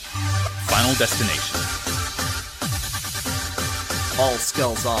Final Destination. All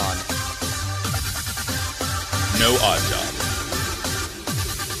skulls on. No Odd Job.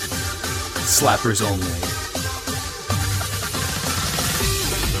 Slappers only.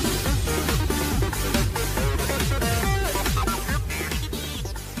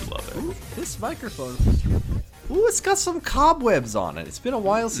 Love it. Ooh, this microphone. Ooh, it's got some cobwebs on it. It's been a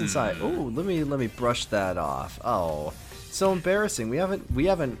while since Ooh, let me brush that off. Oh, so embarrassing. We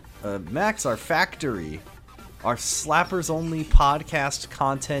haven't. Max, our factory, our Slappers only podcast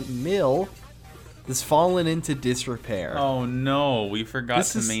content mill, has fallen into disrepair. Oh no, we forgot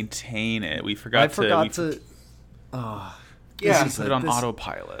to maintain it. We forgot I forgot to. Yeah, put it on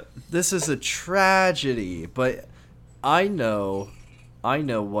autopilot. This is a tragedy, but I know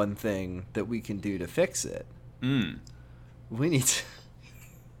one thing that we can do to fix it. We need to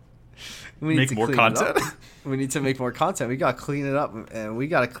make more content. We need to make more content. We gotta clean it up, and we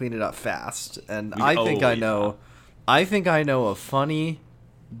gotta clean it up fast. And I think I know a funny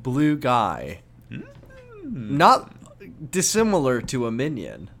blue guy, not dissimilar to a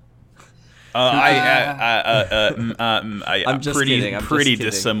minion. I'm just pretty kidding. pretty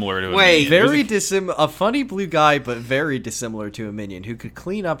dissimilar to a minion. A funny blue guy, but very dissimilar to a minion who could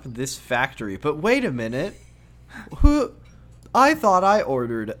clean up this factory. But wait a minute, I thought I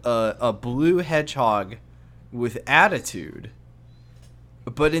ordered a blue hedgehog with attitude,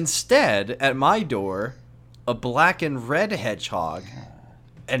 but instead at my door, a black and red hedgehog.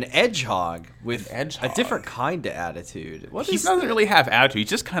 An edgehog with a different kind of attitude. He doesn't really have attitude. He's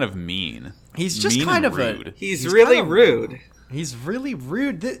just kind of mean. He's just mean kind of rude. He's really rude. He's really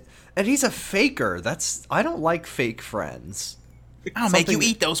rude. And he's a faker. I don't like fake friends. I'll make you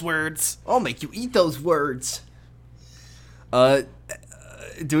eat those words. I'll make you eat those words.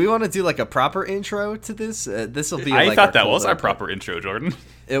 Do we want to do like a proper intro to this? This will be. I thought that was our proper intro, Jordan.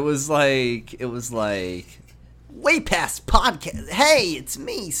 It was like. Way past podcast. Hey, it's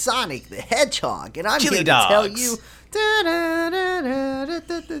me, Sonic the Hedgehog, and I'm here to tell you.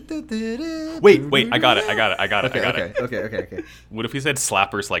 Wait, I got it. Okay. What if we said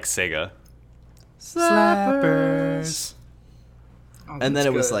slappers like Sega? Slappers. And then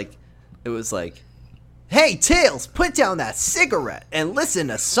it was like, hey, Tails, put down that cigarette and listen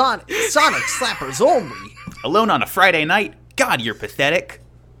to Sonic Slappers only. Alone on a Friday night? God, you're pathetic.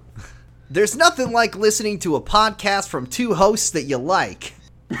 There's nothing like listening to a podcast from two hosts that you like.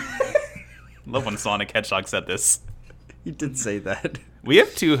 Love when Sonic Hedgehog said this. He did say that. We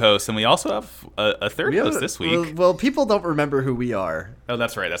have two hosts, and we also have a third host this week. Well, people don't remember who we are. Oh,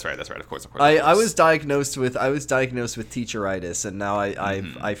 that's right. Of course. I was diagnosed with teacheritis, and now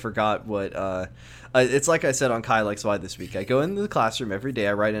I forgot what. It's like I said on Kyle Likes Why this week. I go into the classroom every day.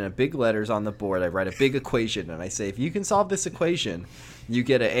 I write in big letters on the board. I write a big equation, and I say, if you can solve this equation, you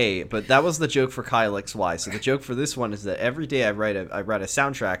get an A. But that was the joke for Kyle Likes Why. So the joke for this one is that every day I write a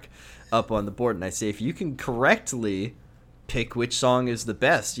soundtrack up on the board, and I say, if you can correctly pick which song is the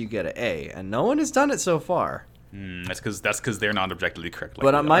best, you get an A. And no one has done it so far. That's because they're not objectively correct.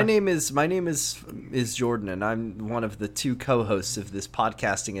 But my name is Jordan, and I'm one of the two co-hosts of this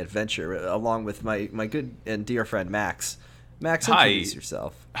podcasting adventure, along with my good and dear friend Max. Max, introduce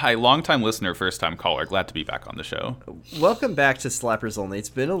yourself. Hi, long-time listener, first-time caller. Glad to be back on the show. Welcome back to Slappers Only. It's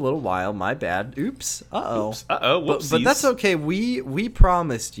been a little while. My bad. Oops. Uh-oh. Whoopsies. But that's okay. We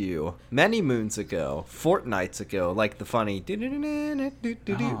promised you many moons ago, fortnights ago, like the funny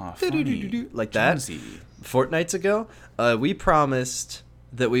like that. Jonesy. Fortnights ago, we promised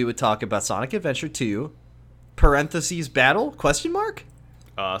that we would talk about Sonic Adventure 2, parentheses battle, question mark?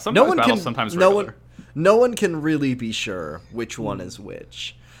 Sometimes battle, sometimes regular. No one can really be sure which one is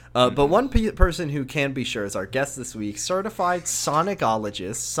which. But one person who can be sure is our guest this week, certified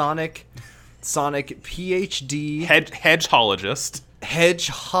Sonicologist, Sonic PhD. Hedgehologist,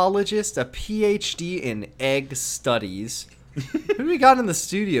 a PhD in egg studies. Who do we got in the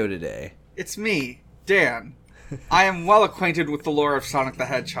studio today? It's me, Dan. I am well acquainted with the lore of Sonic the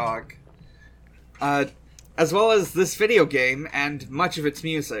Hedgehog, as well as this video game and much of its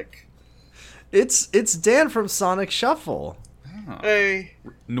music. It's Dan from Sonic Shuffle. Oh. Hey.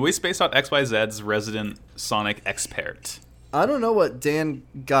 Noisepace.xyz's resident Sonic expert. I don't know what Dan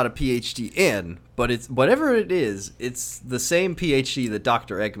got a PhD in, but it's whatever it is, it's the same PhD that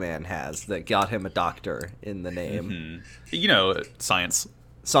Dr. Eggman has that got him a doctor in the name. Mm-hmm. You know, science.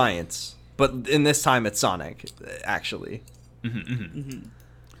 Science. But in this time it's Sonic, actually.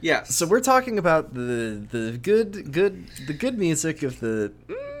 Yes. So we're talking about the good music of the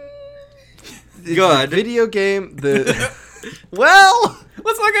good video game. Well,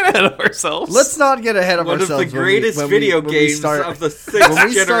 Let's not get ahead of ourselves. Let's not get ahead of One ourselves. of the greatest video games of the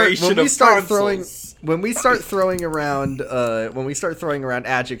sixth generation of consoles. When we start throwing around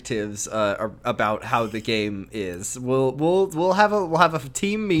adjectives about how the game is, we'll have a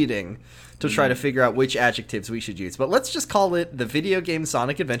team meeting to try to figure out which adjectives we should use. But let's just call it the video game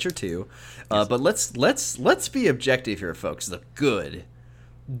Sonic Adventure 2. But let's be objective here, folks.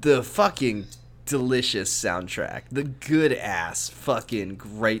 The fucking delicious soundtrack, the good ass fucking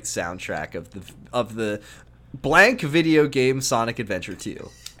great soundtrack of the blank video game Sonic Adventure 2.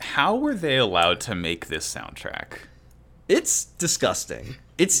 How were they allowed to make this soundtrack? It's disgusting.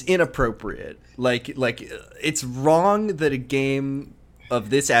 It's inappropriate. Like it's wrong that a game of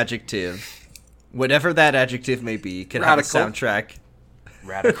this adjective, whatever that adjective may be, can Radical. have a soundtrack.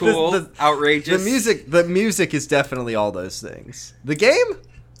 Radical, outrageous. The music is definitely all those things. The game?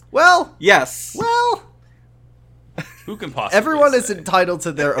 Well, yes. Well, Who can possibly everyone say? is entitled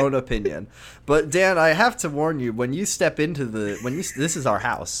to their own opinion. But Dan, I have to warn you, when you step into this is our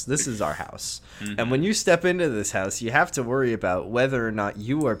house. This is our house. Mm-hmm. And when you step into this house, you have to worry about whether or not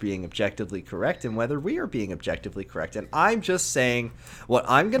you are being objectively correct and whether we are being objectively correct. And I'm just saying what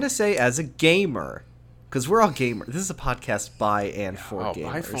I'm going to say as a gamer. Because we're all gamers. This is a podcast by and for gamers.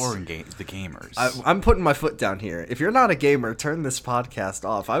 By for the gamers. I'm putting my foot down here. If you're not a gamer, turn this podcast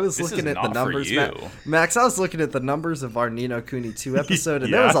off. I was looking at the numbers. Max, I was looking at the numbers of our Ni no Kuni 2 episode,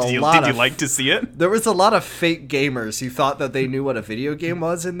 and there was a lot of... Did you like to see it? There was a lot of fake gamers who thought that they knew what a video game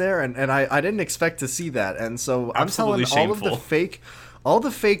was in there, and I didn't expect to see that. And so I'm Absolutely telling shameful. all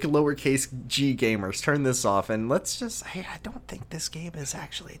the fake lowercase g gamers, turn this off, and let's just... Hey, I don't think this game is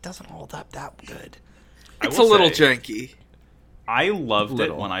actually... It doesn't hold up that good. It's a little janky. I loved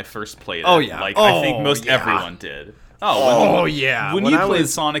it when I first played it. Oh, yeah. I think most everyone did. Yeah. When you played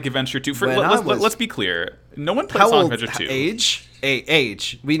Sonic Adventure 2, let's be clear. No one played Sonic Adventure 2.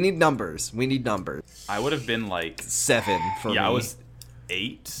 Age. We need numbers. I would have been like 7 for me. Yeah, I was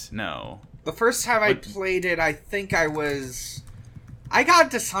 8. No. The first time I played it, I think I got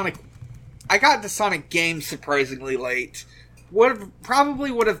into Sonic games surprisingly late. Probably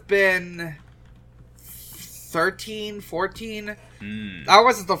would have been 13, 14. That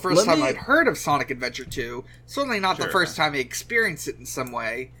wasn't the first time I'd heard of Sonic Adventure 2. Certainly not the first time I experienced it in some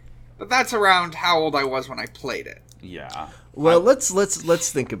way. But that's around how old I was when I played it. Yeah. Well,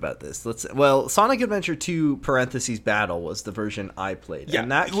 let's think about this. Sonic Adventure 2 (Battle) was the version I played. Yeah.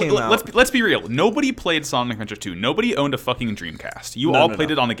 And that came out. Let's be real. Nobody played Sonic Adventure 2. Nobody owned a fucking Dreamcast. You all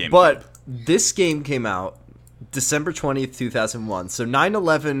played it on the GameCube. But this game came out December 20th, 2001. So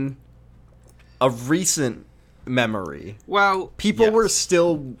 9/11, a recent memory. Well, people were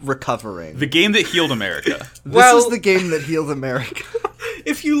still recovering. The game that healed America. This is the game that healed America.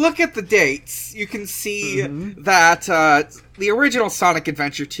 If you look at the dates, you can see that the original Sonic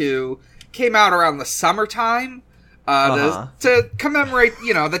Adventure 2 came out around the summertime to commemorate,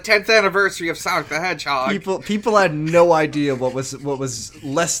 the 10th anniversary of Sonic the Hedgehog. People had no idea what was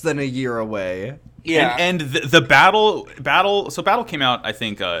less than a year away. Yeah, and the battle came out, I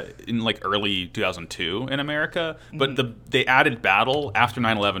think, in like early 2002 in America, but they added battle after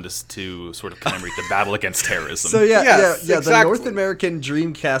 9/11 to sort of commemorate the battle against terrorism. So exactly. The North American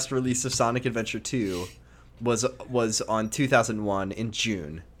Dreamcast release of Sonic Adventure 2 was on 2001 in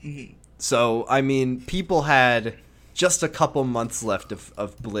June. Mm-hmm. So I mean, people had just a couple months left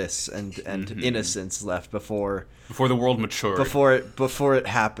of bliss and innocence left before the world matured. Before it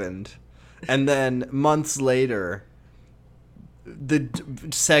happened. And then months later, the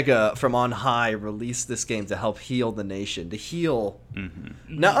Sega from on high released this game to help heal the nation, to heal.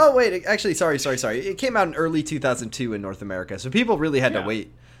 Mm-hmm. No, actually, sorry. It came out in early 2002 in North America, so people really had to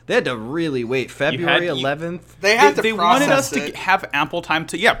wait. They had to really wait. February 11th. They wanted us to have ample time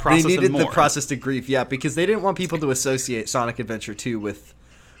to process. They needed more. the process to grief, because they didn't want people to associate Sonic Adventure 2 with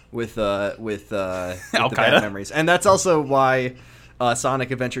the bad memories, and that's also why. Sonic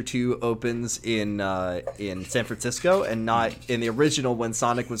Adventure 2 opens in San Francisco and not in the original when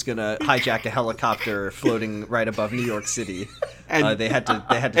Sonic was gonna hijack a helicopter floating right above New York City. And they had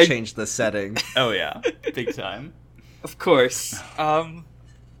to change the setting. Oh yeah, big time. Of course.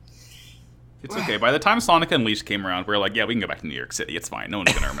 It's okay. By the time Sonic Unleashed came around, we were like, yeah, we can go back to New York City. It's fine. No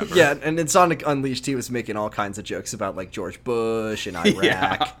one's gonna remember. Yeah, and in Sonic Unleashed, he was making all kinds of jokes about like George Bush and Iraq.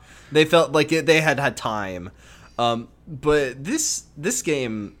 Yeah. They felt like they had time. But this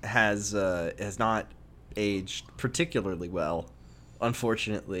game has not aged particularly well,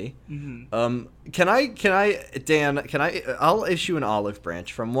 unfortunately. Mm-hmm. I'll issue an olive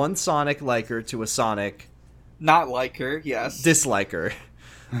branch from one Sonic liker to a Sonic not liker, yes, disliker.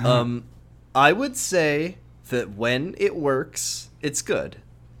 I would say that when it works, it's good.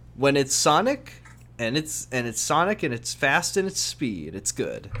 When it's Sonic and it's Sonic and it's fast and it's speed, it's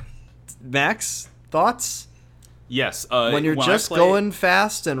good. Max, thoughts? Yes. When you're just going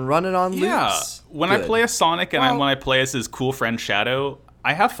fast and running on loops. When good. I play as Sonic and when I play as his cool friend Shadow,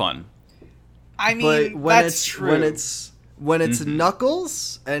 I have fun. I mean, but when that's it's true. when it's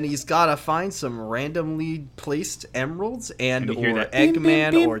Knuckles and he's gotta find some randomly placed emeralds and you hear or that beep,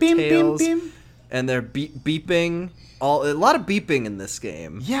 Eggman beep, or beep, beep, Tails, beep. and they're beeping. A lot of beeping in this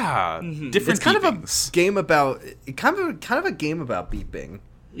game. Yeah, different. It's kind beepings. of a game about a game about beeping.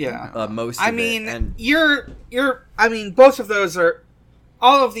 Yeah. Most I of mean, it. And I mean, both of those are,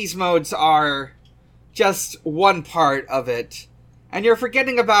 all of these modes are just one part of it. And you're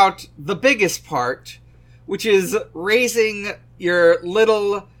forgetting about the biggest part, which is raising your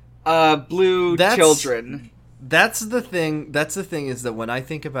little, blue children. That's the thing is that when I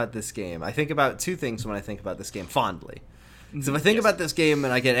think about this game, I think about two things when I think about this game fondly. So if I think about this game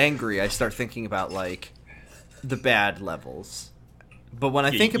and I get angry, I start thinking about, like, the bad levels. But when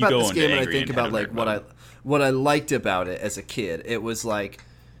I think about this game and I think about, like, what I liked about it as a kid, it was, like,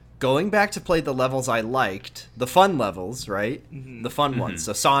 going back to play the levels I liked, the fun levels, right? The fun ones.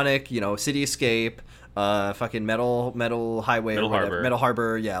 So Sonic, City Escape, fucking Metal Highway or whatever. Metal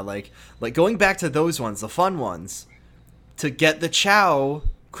Harbor, yeah, like going back to those ones, the fun ones, to get the Chow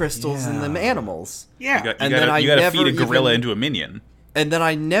crystals and the animals. Yeah. You gotta feed a gorilla into a minion. And then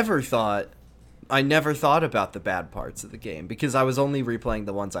I never thought about the bad parts of the game because I was only replaying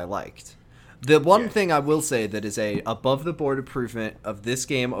the ones I liked. The one thing I will say that is a above the board improvement of this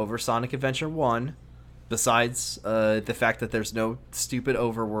game over Sonic Adventure 1, besides the fact that there's no stupid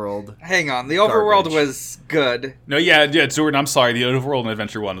overworld. Hang on, the overworld garbage. was good. No, yeah, Jordan, I'm sorry. The overworld in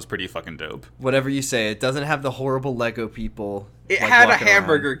Adventure 1 was pretty fucking dope. Whatever you say, it doesn't have the horrible Lego people. It had a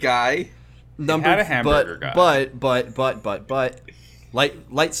hamburger guy. But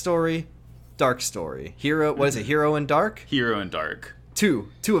light story, dark story. Hero, what is it? Hero and Dark? Hero and Dark.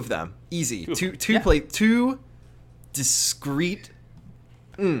 Two of them. Easy. Two discrete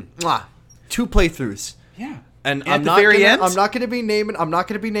two playthroughs. Yeah. And at the very end? I'm not going to be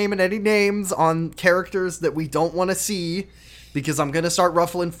naming any names on characters that we don't want to see because I'm going to start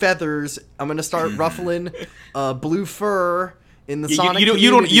ruffling feathers. I'm going to start ruffling blue fur in the Sonic community.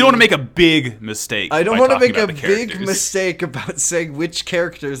 You don't want to make a big mistake. I don't want to make a big mistake about saying which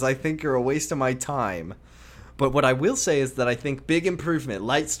characters I think are a waste of my time. But what I will say is that I think big improvement,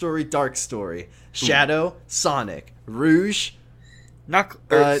 light story, dark story, Shadow, Sonic, Rouge,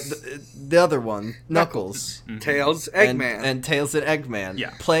 the other one, Knuckles. Tails, Eggman. And Tails and Eggman.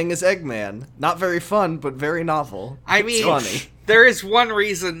 Yeah. Playing as Eggman. Not very fun, but very novel. I mean, funny. There is one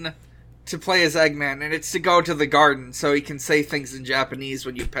reason to play as Eggman, and it's to go to the garden so he can say things in Japanese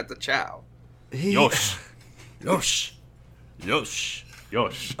when you pet the Chow. Yosh. Yosh. Yosh.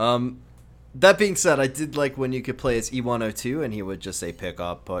 Yosh. That being said, I did like when you could play as E102 and he would just say pick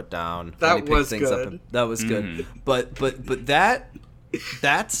up, put down. That was good. That was good. But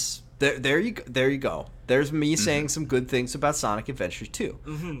that's there you go. There's me saying some good things about Sonic Adventure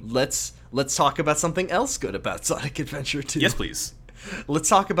 2. Let's talk about something else good about Sonic Adventure 2. Yes, please. Let's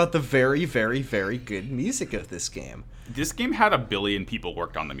talk about the very, very, very good music of this game. This game had 1 billion people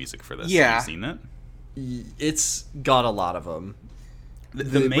worked on the music for this. Yeah. Have you seen that? It's got a lot of them.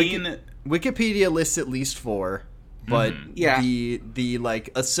 The main Wikipedia lists at least 4, but Yeah. the like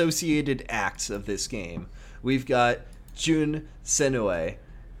associated acts of this game, we've got Jun Senue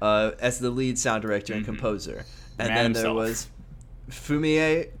as the lead sound director and composer, and Man then himself. there was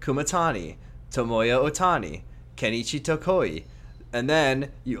Fumie Kumatani, Tomoya Otani, Kenichi Tokoi, and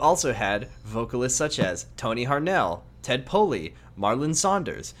then you also had vocalists such as Tony Harnell, Ted Poley, Marlon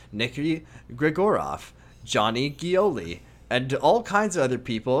Saunders, Nicky Gregorov, Johnny Gioli, and all kinds of other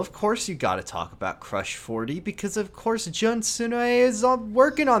people. Of course you gotta talk about Crush 40, because of course Jun Senue is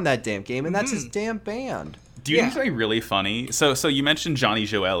working on that damn game, and that's his damn band. Do you know something really funny? So you mentioned Johnny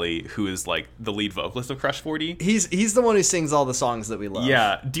Gioeli, who is like the lead vocalist of Crush 40. He's the one who sings all the songs that we love.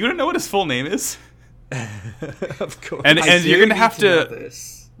 Yeah. Do you want to know what his full name is? Of course. And I you're do gonna have need know to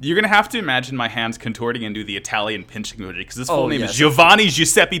this. you're gonna have to imagine my hands contorting and do the Italian pinching emoji because his full Oh, name yes. is Giovanni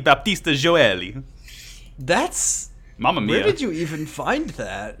Giuseppe Battista Gioeli. That's... Mamma mia! Where did you even find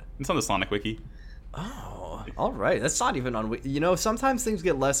that? It's on the Sonic Wiki. Oh, all right. That's not even on... sometimes things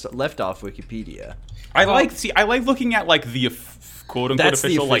get left off Wikipedia. I like looking at like the quote unquote That's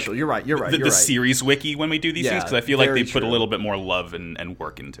official, the official. You're right. the series wiki when we do these Yeah, things because I feel like they very put a true. little bit more love and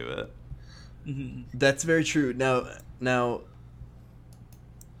work into it. That's very true. Now,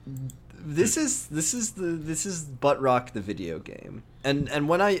 This is Butt Rock the video game, and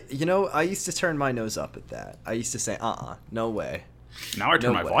when I used to turn my nose up at that. I used to say, no way. Now I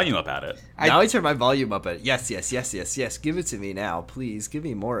turn my volume up at it. Now I turn my volume up at it. Yes. Give it to me now, please. Give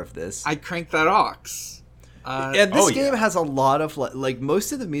me more of this. I crank that aux. And this game has a lot of like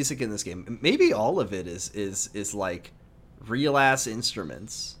most of the music in this game. Maybe all of it is like real ass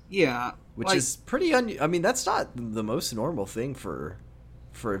instruments. Yeah, which is pretty. I mean, that's not the most normal thing for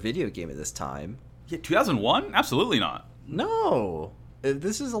a video game at this time. Yeah, 2001? Absolutely not. No.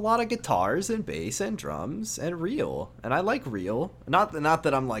 This is a lot of guitars and bass and drums and real. And I like real. Not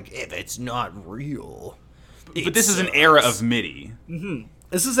that I'm like, if it's not real. But this is an era of MIDI. Mm-hmm.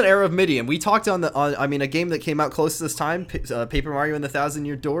 This is an era of MIDI, and we talked on a game that came out close to this time, Paper Mario and the Thousand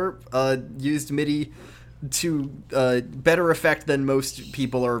Year Door, used MIDI to better effect than most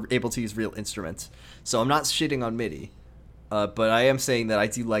people are able to use real instruments. So I'm not shitting on MIDI. But I am saying that I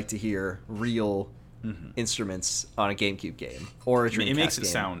do like to hear real instruments on a GameCube game or a Dreamcast game. It makes it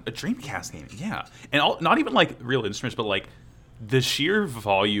sound a Dreamcast game, yeah. And not even like real instruments, but like the sheer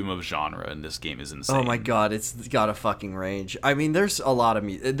volume of genre in this game is insane. Oh my god, it's got a fucking range. I mean, there's a lot of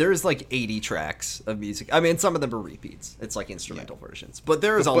music. There's like 80 tracks of music. I mean, some of them are repeats. It's like instrumental versions. But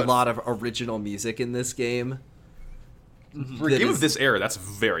there is a lot of original music in this game. For a game of this era, that's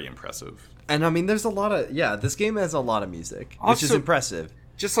very impressive. And I mean, there's a lot of this game has a lot of music, which is impressive.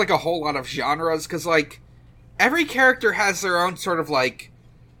 Just like a whole lot of genres, because like every character has their own sort of vibe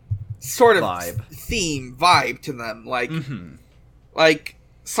to them. Like, like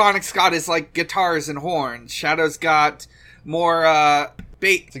Sonic's got his like guitars and horns. Shadow's got more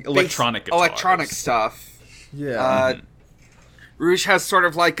electronic stuff. Yeah. Rouge has sort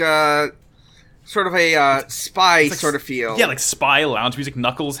of a spy sort of feel. Yeah, like spy lounge music.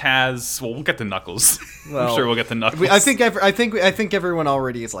 Knuckles has. Well, we'll get to Knuckles. Well, I'm sure we'll get to Knuckles. I think everyone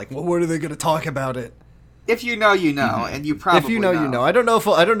already is like, well, what are they going to talk about it? If you know, you know, and you probably if you know, you know. I don't know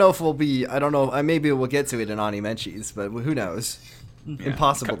if we'll be. I don't know. Maybe we'll get to it in Ani Menchie's, but who knows? Yeah.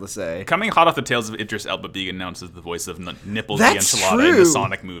 Impossible to say. Coming hot off the tails of Idris Elba being announced as the voice of Nipples the Enchilada in the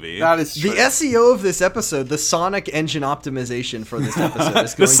Sonic movie. That is true. The SEO of this episode, the Sonic engine optimization for this episode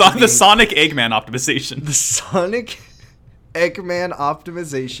is going the Sonic Eggman optimization. The Sonic Eggman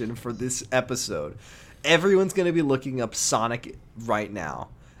optimization for this episode. Everyone's going to be looking up Sonic right now.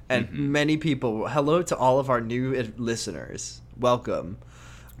 And many people, hello to all of our new listeners. Welcome.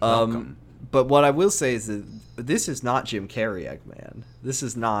 But what I will say is that this is not Jim Carrey Eggman. This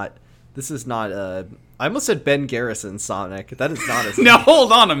is not I almost said Ben Garrison Sonic. That is not his name. Now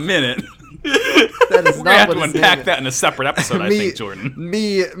hold on a minute. That is not what his name is. We're going to unpack that in a separate episode, I think, Jordan.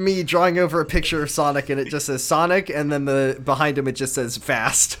 Me drawing over a picture of Sonic and it just says Sonic, and then behind him it just says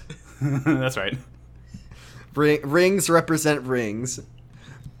fast. That's right. Rings represent rings.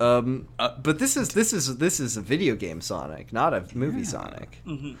 But this is a video game Sonic, not a movie Sonic.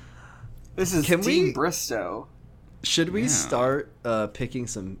 Mm-hmm. This is Team Bristow. Should we start picking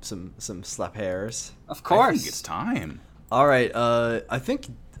some slap hairs? Of course. I think it's time. All right. I think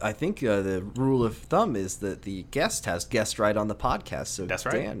the rule of thumb is that the guest has guest right on the podcast. So that's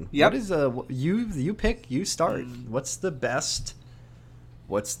right. Dan, yep. What is you pick? You start. What's the best?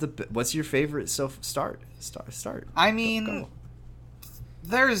 What's your favorite? So start. I mean,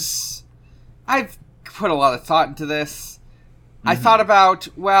 I've put a lot of thought into this. I thought about,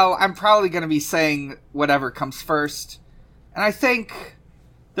 I'm probably going to be saying whatever comes first. And I think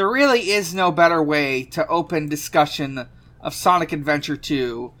there really is no better way to open discussion of Sonic Adventure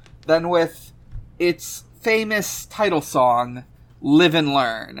 2 than with its famous title song, Live and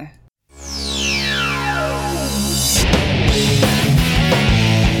Learn.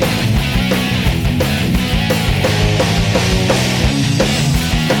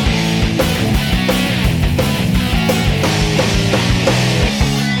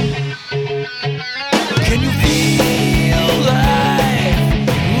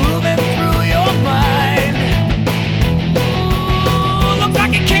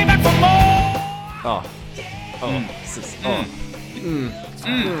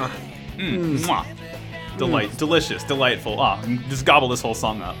 Delicious, delightful. Just gobble this whole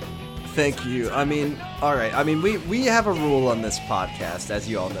song up. Thank you. I mean, all right. I mean, we have a rule on this podcast, as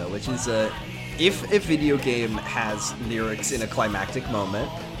you all know, which is if a video game has lyrics in a climactic moment,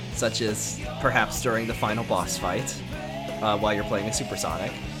 such as perhaps during the final boss fight, while you're playing a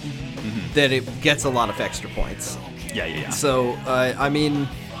Supersonic, then it gets a lot of extra points. Yeah. So, I'm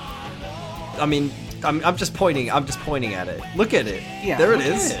just pointing at it. Look at it. Yeah, there it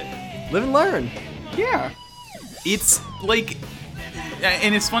is. Live and learn. Yeah. It's like,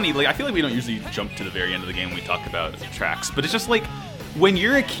 and it's funny, like, I feel like we don't usually jump to the very end of the game when we talk about tracks, but it's just like, when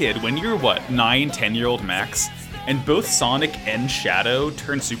you're a kid, when you're what, 9-10-year-old Max, and both Sonic and Shadow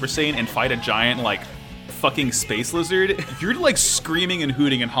turn Super Saiyan and fight a giant like fucking space lizard, you're like screaming and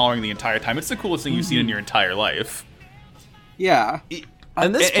hooting and hollering the entire time. It's the coolest thing you've seen in your entire life. Yeah.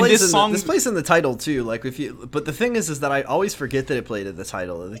 And this and plays this in song- this plays in the title too. Like but the thing is that I always forget that it played in the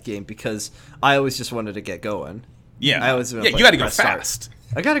title of the game because I always just wanted to get going. Yeah, I always you got to go fast.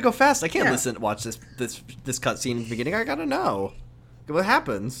 I gotta go fast. I can't Yeah. watch this cutscene in the beginning. I gotta know what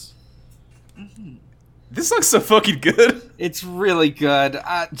happens. This song's so fucking good. It's really good.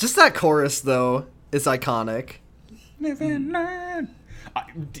 Just that chorus though is iconic. I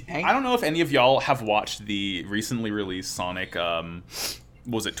don't know if any of y'all have watched the recently released Sonic,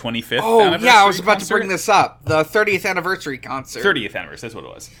 was it 25th Oh, anniversary yeah, I was about to concert? bring this up. The 30th anniversary concert. 30th anniversary, that's what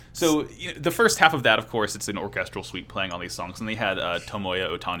it was. So the first half of that, of course, it's an orchestral suite playing all these songs, and they had Tomoya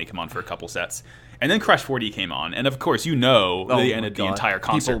Otani come on for a couple sets. And then Crash 4D came on, and of course, Oh they my ended the God. entire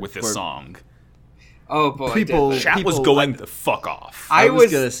concert People with this were- song. Oh, boy. People- did they. Chat was people- going the fuck off. I was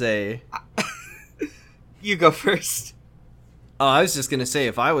was- gonna say. You go first. I was just gonna say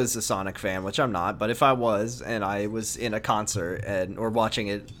if I was a Sonic fan, which I'm not, but if I was and I was in a concert or watching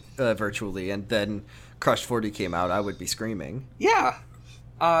it virtually, and then Crush 40 came out, I would be screaming. Yeah.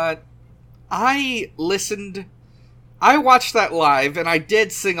 I watched that live, and I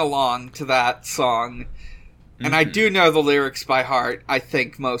did sing along to that song. And I do know the lyrics by heart, I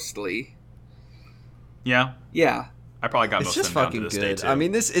think, mostly. Yeah, Yeah. I probably got It's most just of them down fucking to this good. day, too. I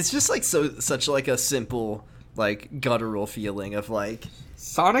mean, it's just like such like a simple, like guttural feeling of like.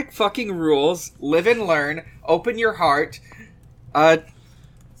 Sonic fucking rules. Live and learn. Open your heart.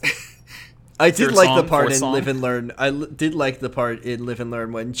 I did Third like the song, part fourth in song? Live and Learn. Did like the part in Live and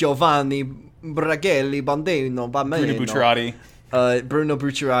Learn when Giovanni Braghelli Bondino Bruno Bucciarati. Bruno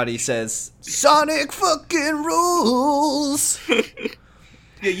Bucciarati says Sonic fucking rules.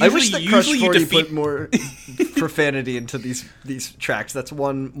 Yeah, I wish that Crush usually 40 you defeat put more profanity into these tracks. That's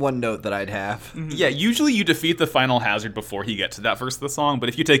one note that I'd have. Yeah, usually you defeat the final hazard before he gets to that verse of the song, but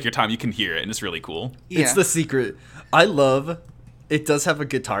if you take your time, you can hear it, and it's really cool. Yeah. It's the secret. I love. It does have a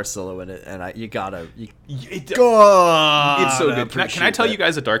guitar solo in it, and It's it's so good. Can I tell you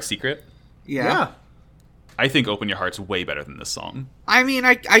guys a dark secret? Yeah. I think Open Your Heart's way better than this song. I mean,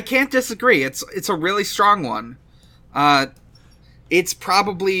 I can't disagree. It's a really strong one. It's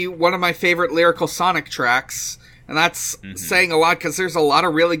probably one of my favorite lyrical Sonic tracks, and that's saying a lot because there's a lot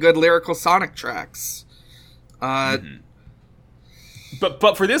of really good lyrical Sonic tracks. But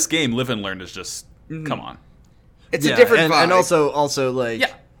for this game, Live and Learn is just come on. It's a different vibe. and also like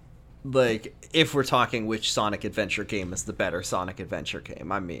Yeah. like if we're talking which Sonic Adventure game is the better Sonic Adventure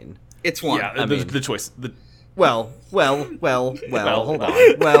game, I mean, it's one. Yeah, the choice. well, hold on.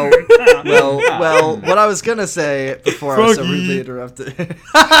 fine. Well, what I was gonna say before I was so rudely interrupted.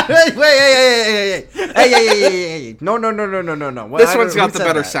 Hey. No. Well, This I one's don't- got who the said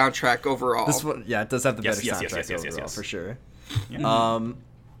better that? soundtrack overall. This one, yeah, it does have the Yes, better yes, soundtrack yes, overall, yes. for sure. Yeah.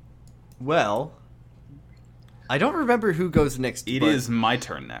 Well, I don't remember who goes next. It but is my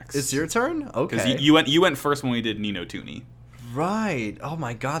turn next. It's your turn? Because Okay. you went first when we did Ni no Kuni. Right. Oh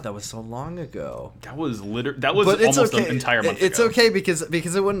my god, that was so long ago. That was almost an entire month It's ago. okay because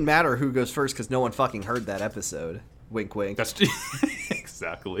it wouldn't matter who goes first because no one fucking heard that episode. Wink, wink. That's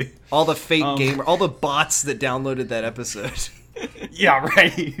exactly. All the fake all the bots that downloaded that episode. Yeah,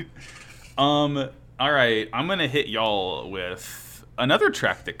 right. All right, I'm gonna hit y'all with another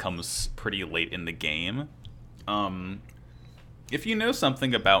track that comes pretty late in the game. If you know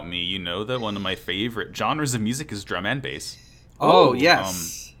something about me, you know that one of my favorite genres of music is drum and bass. Oh,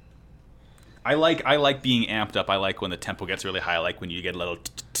 yes. I like being amped up. I like when the tempo gets really high. I like when you get a little.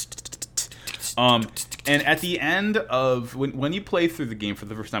 And at the end of when you play through the game for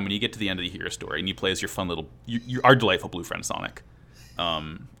the first time, when you get to the end of the hero story and you play as your fun little, our delightful blue friend Sonic.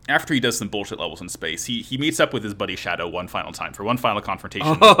 After he does some bullshit levels in space, he meets up with his buddy Shadow one final time for one final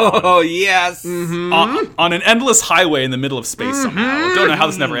confrontation. Oh, yes. On an endless highway in the middle of space somehow. Don't know how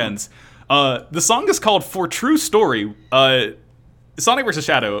this never ends. The song is called For True Story. Sonic vs.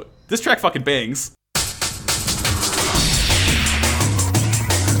 Shadow. This track fucking bangs.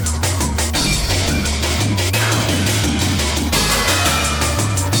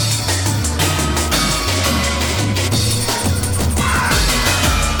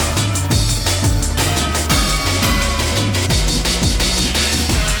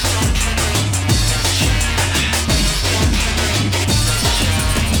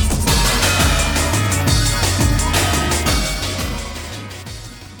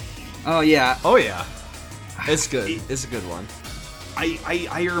 Oh, yeah. Oh yeah. It's good. It's a good one.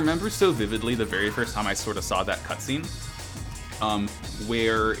 I remember so vividly the very first time I sort of saw that cutscene.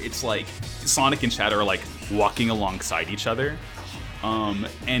 where it's like Sonic and Shadow are like walking alongside each other, and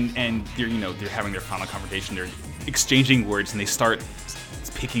they're having their final confrontation. They're exchanging words, and they start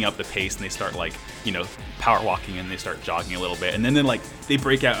picking up the pace, and they start like power walking, and they start jogging a little bit, and then like they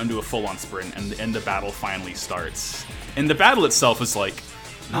break out into a full-on sprint, and the battle finally starts. And the battle itself is like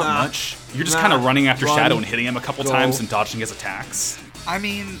not much. You're just kind of running after Shadow and hitting him a couple times and dodging his attacks. I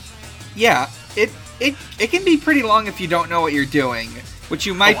mean, yeah, it can be pretty long if you don't know what you're doing, which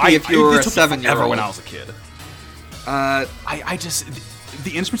you might be if you were a 7-year-old. When I was a kid. I just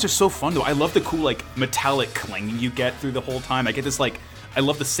the instruments are so fun though. I love the cool like metallic clanging you get through the whole time. I get this like I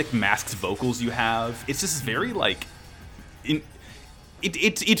love the sick masked vocals you have. It's just very like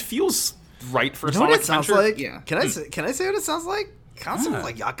it feels right for Sonic what it sounds Adventure. like? Yeah. Can I say what it sounds like? Kind of sounds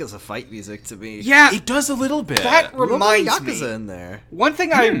like Yakuza fight music to me. Yeah, It does a little bit. that A little bit reminds Yakuza me. in there. One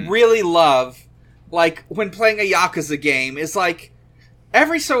thing I really love, like, when playing a Yakuza game, is, like,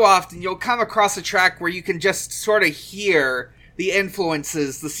 every so often you'll come across a track where you can just sort of hear the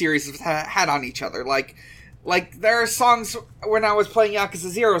influences the series has had on each other. Like, there are songs when I was playing Yakuza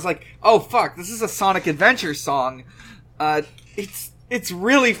 0, I was like, oh, fuck, this is a Sonic Adventure song. It's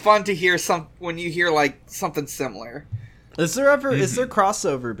really fun to hear when you hear, like, something similar. Is there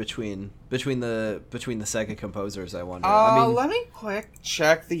crossover between the Sega composers? I wonder. I mean, let me quick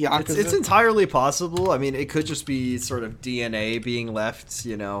check the Yakuza. it's entirely possible. I mean, it could just be sort of DNA being left.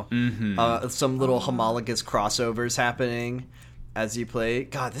 Some little homologous crossovers happening as you play.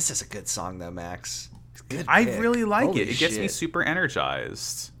 God, this is a good song though, Max. It's good. I pick. really like Holy it. It gets me shit. super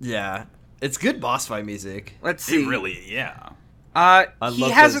energized. Yeah, it's good boss fight music. Let's see. It really, yeah. He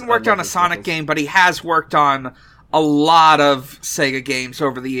hasn't worked on a Sonic game, but he has worked on a lot of Sega games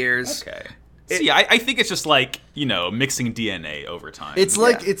over the years. Okay. I think it's just like, mixing DNA over time. It's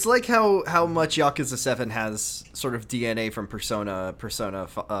like how much Yakuza 7 has sort of DNA from Persona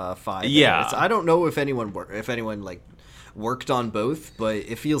 5. Yeah. I don't know if anyone like worked on both, but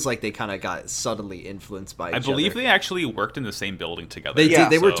it feels like they kind of got subtly influenced by each other. I believe they actually worked in the same building together. They did.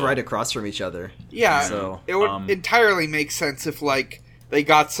 They so- worked right across from each other. Yeah, So, it would entirely make sense if, like, they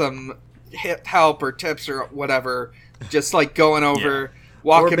got some help or tips or whatever, just, like, going over,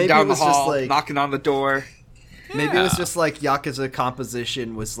 walking maybe down it the was just, hall, like- knocking on the door. Maybe it was just like Yakuza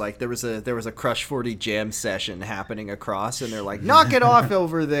composition was like there was a Crush 40 jam session happening across, and they're like, knock it off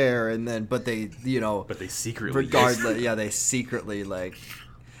over there, and then but they secretly regardless they secretly like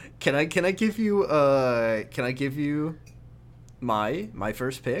can I give you my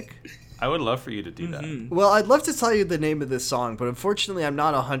first pick? I would love for you to do that. Well, I'd love to tell you the name of this song, but unfortunately I'm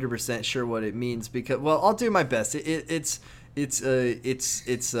not 100% sure what it means because I'll do my best. It's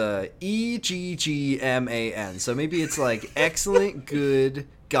EGGMAN. So maybe it's like excellent, good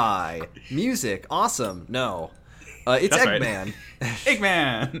guy, music, awesome. No, it's That's right. Eggman.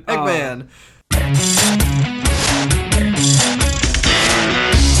 Eggman! Eggman.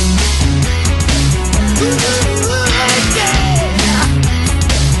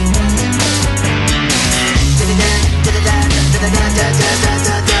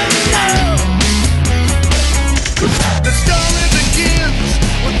 The story begins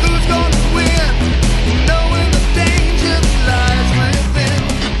with who's gonna win, knowing the danger lies within.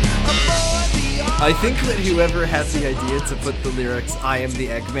 I think that whoever had the idea to put the lyrics "I am the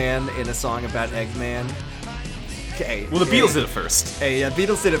Eggman" in a song about Eggman. Okay. Well, the Beatles did it first. Hey, yeah,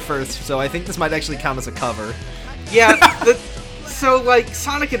 Beatles did it first, so I think this might actually count as a cover. Yeah, so, like,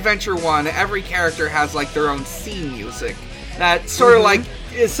 Sonic Adventure 1, every character has, like, their own theme music that sort of, like,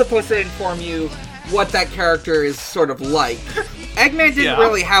 is supposed to inform you what that character is sort of like. Eggman didn't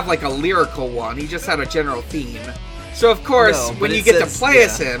really have, like, a lyrical one. He just had a general theme. So, of course, No, but when it you get says- to play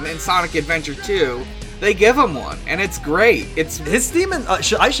as him in Sonic Adventure 2, they give him one, and it's great. It's His theme in I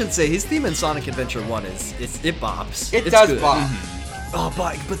should say his theme in Sonic Adventure 1 it bops. It It's does good. bop. Oh,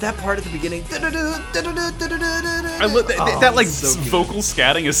 but that part at the beginning. I love that like so good. vocal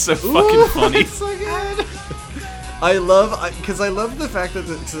scatting is so fucking funny. It's so good. I love the fact that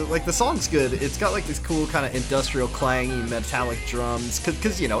the song's good. It's got like this cool kind of industrial clangy metallic drums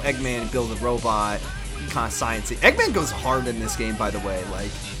because Eggman builds a robot, kind of sciencey. Eggman goes hard in this game, by the way.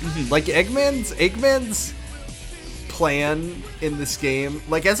 Like Eggman's plan in this game.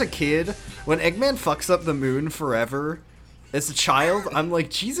 Like as a kid, when Eggman fucks up the moon forever, as a child, I'm like,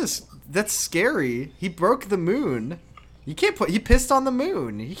 Jesus, that's scary. He broke the moon. He pissed on the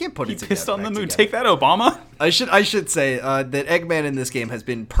moon. He can't put He it together. pissed on the back moon. together. Take that, Obama. I should say that Eggman in this game has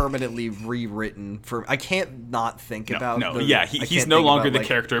been permanently rewritten for. I can't not think about. He's no longer the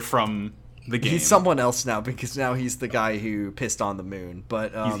character from the game. He's someone else now because now he's the guy who pissed on the moon.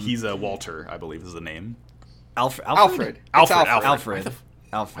 But He's a Walter, I believe is the name. Alfred. Alfred. It's Alfred.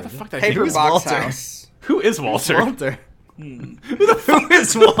 Why the fuck did I Paper think- Box Walter? House. Who is Walter? Walter. Who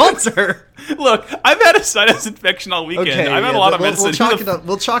is Walter? Look, I've had a sinus infection all weekend. I've had a lot of medicine.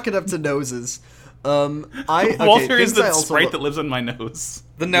 We'll chalk it up to noses. Walter is things I the also sprite lo- that lives on my nose.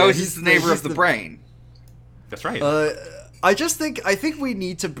 The nose he's is the the- neighbor he's of the the- brain. That's right. I think we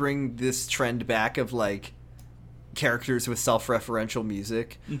need to bring this trend back of like characters with self-referential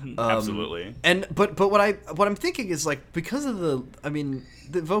music. Absolutely. And but what I'm thinking is like because of the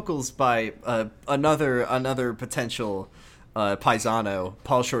vocals by another potential paisano,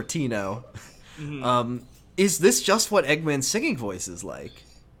 Paul Shortino. Is this just what Eggman's singing voice is like?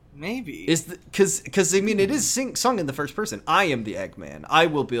 Maybe. Because I mean it is sung in the first person. I am the Eggman. I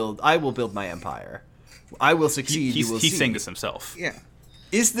will build my empire. I will succeed. You will He see. sang this himself. Yeah.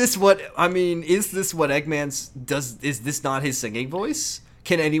 Is this what Eggman's does? Is this not his singing voice?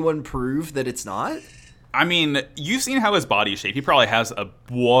 Can anyone prove that it's not? I mean, you've seen how his body is shaped. He probably has a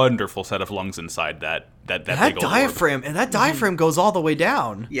wonderful set of lungs inside that big old orb. Diaphragm, and that diaphragm goes all the way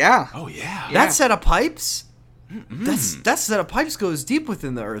down. Yeah. Oh yeah. Yeah. That set of pipes. That set of pipes goes deep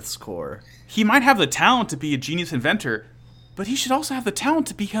within the Earth's core. He might have the talent to be a genius inventor, but he should also have the talent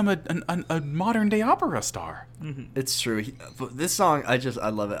to become a modern day opera star. It's true. But this song, I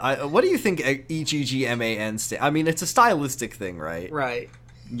love it. What do you think EGGMAN stands? I mean, it's a stylistic thing, right? Right.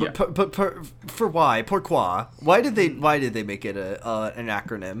 Yeah. But for why? Pourquoi? Why did they make it an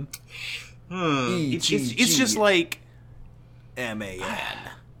acronym? It's just like MAN.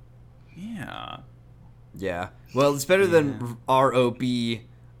 yeah. Yeah. Well, it's better than ROBOTNIK.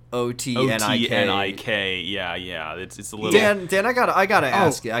 OTNIK. Yeah. It's a little. Dan, I gotta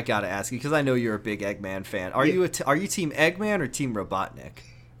ask you because I know you're a big Eggman fan. Are you Team Eggman or Team Robotnik?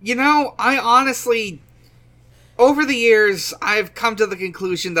 You know, I honestly, over the years, I've come to the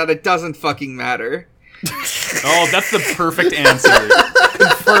conclusion that it doesn't fucking matter. Oh, that's the perfect answer.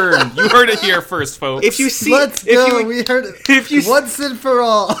 Confirmed. You heard it here first, folks. If you see, Let's if go. you, We heard it. if you- Once and for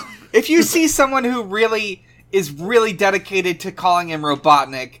all. if you see someone who really is really dedicated to calling him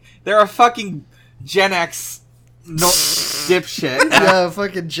Robotnik, they're a fucking Gen X dipshit. Yeah,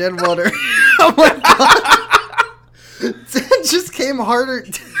 fucking Jen Water. Oh my god. Dan just came harder.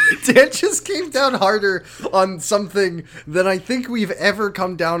 Dan just came down harder on something than I think we've ever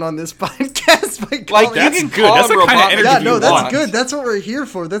come down on this podcast. By Like, calling That's you can good. call That's him the kind of Robotnik. energy yeah, you no, that's want. good. That's what we're here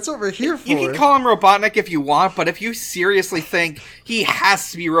for. That's what we're here for. You can call him Robotnik if you want, but if you seriously think he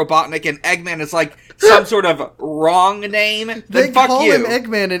has to be Robotnik and Eggman is like some sort of wrong name, then They fuck call you. him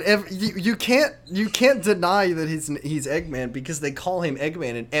Eggman, and you can't deny that he's Eggman because they call him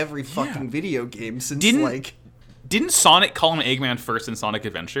Eggman in every fucking video game since Didn't Sonic call him Eggman first in Sonic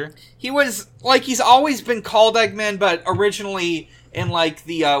Adventure? He was like, he's always been called Eggman, but originally in like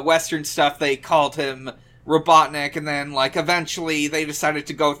the Western stuff they called him Robotnik, and then like eventually they decided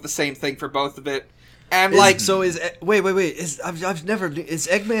to go with the same thing for both of it. And like, is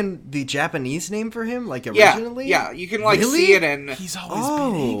Eggman the Japanese name for him? Like yeah, originally? yeah, you can like Really? see it in. He's always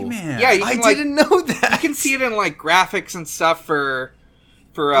Oh. been Eggman. Yeah, you I can, like, didn't know that. You can see it in like graphics and stuff for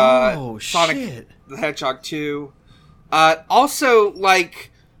Oh, Sonic shit. the Hedgehog 2. Also,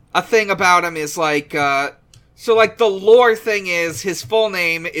 like, a thing about him is like, so like the lore thing is his full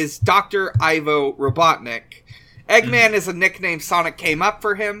name is Dr. Ivo Robotnik. Eggman is a nickname Sonic came up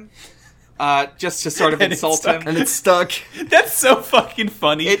for him, just to sort of And it insult stuck. him. And it's stuck. That's so fucking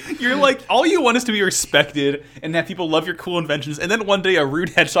funny. It- You're like, all you want is to be respected and that people love your cool inventions, and then one day a rude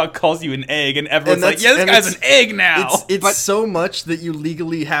hedgehog calls you an egg, and everyone's like, yeah, this guy's an egg now. It's so much that you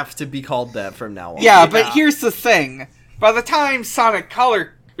legally have to be called that from now on. Yeah, but here's the thing. By the time Sonic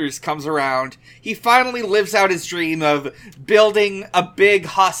Colors comes around, he finally lives out his dream of building a big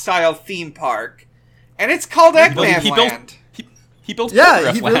hostile theme park. And it's called Eggman Land. He built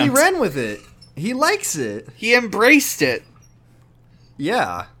Yeah, he Pilgrim really Land. ran with it. He likes it. He embraced it.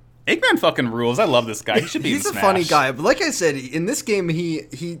 Yeah. Eggman fucking rules. I love this guy. He should be He's in a Smash. funny guy, but like I said, in this game he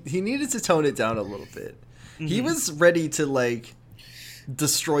needed to tone it down a little bit. He was ready to like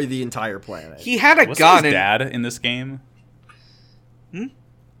destroy the entire planet. He had a Wasn't gun his and dad in this game?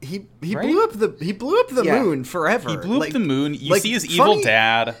 He Right? blew up the Yeah. moon forever. He blew Like- up the moon. You like, see his evil funny-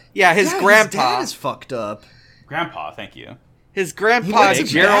 dad. yeah, his Yeah, grandpa. His dad is fucked up. Grandpa, thank you. His He grandpa makes it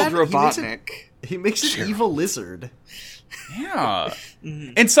Gerald bad. He makes it- Robotnik. He makes an Sure. evil lizard. Yeah.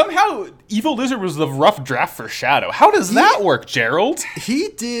 And somehow Evil Lizard was the rough draft for Shadow. How does that work, Gerald? He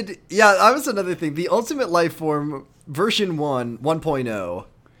did. Yeah, that was another thing. The Ultimate Life Form version 1.0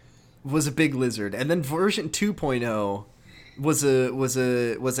 was a big lizard, and then version 2.0 was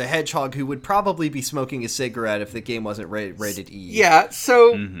a hedgehog who would probably be smoking a cigarette if the game wasn't rated E. Yeah,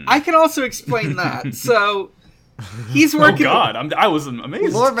 so I can also explain that. So He's Oh working. God, I was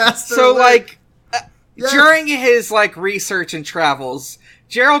amazed. Lore Master. So, alert. like, Yes. during his, like, research and travels,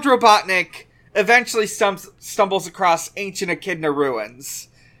 Gerald Robotnik eventually stumbles across ancient Echidna ruins.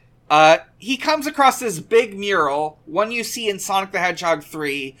 He comes across this big mural, one you see in Sonic the Hedgehog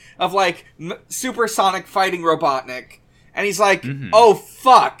 3, of, like, Super Sonic fighting Robotnik. And he's like, oh,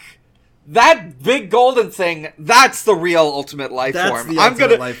 fuck. That big golden thing, that's the real ultimate life That's form. the I'm ultimate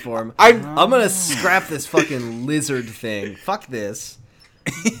gonna, life form. I'm gonna scrap this fucking lizard thing. Fuck this.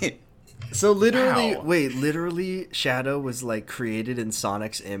 So literally, Wow. literally, Shadow was like created in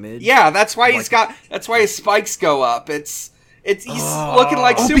Sonic's image. Yeah, that's why Like- that's why his spikes go up. He's looking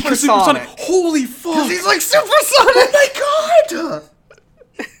like Oh, Super because Sonic. Holy fuck! He's like Super Sonic. Oh my god!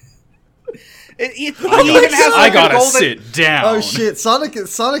 He even has I like a gotta golden. sit down. Oh shit! Sonic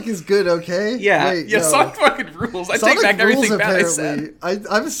is good. Okay. Yeah. Wait, Yeah, no. Sonic fucking rules. I Sonic take back rules, everything bad I said. apparently.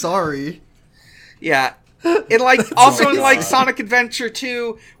 I'm sorry. Yeah, and like also in like God. Sonic Adventure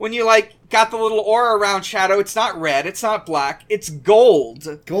 2, when you like got the little aura around Shadow, it's not red, it's not black, it's gold.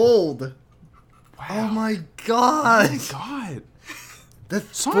 Gold. Oh my god! God, The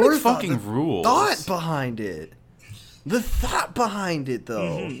Sonic forethought, fucking the rules. Thought behind it. The thought behind it,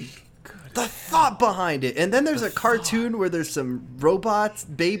 though. Mm-hmm. The thought behind it. And then there's a cartoon where there's some robots,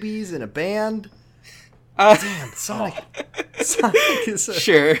 babies, and a band. Damn, Sonic.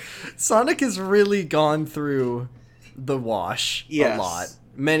 Sure. Sonic has really gone through the wash Yes. a lot,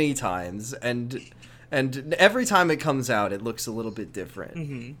 many times, and every time it comes out, it looks a little bit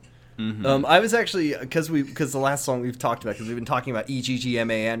different. I was actually because the last song we've talked about, because we've been talking about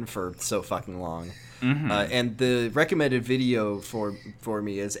EGGMAN for so fucking long, and the recommended video for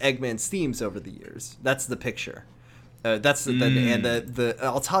me is Eggman's themes over the years. That's the picture. That's the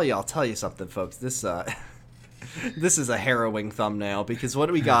I'll tell you something, folks. This this is a harrowing thumbnail, because what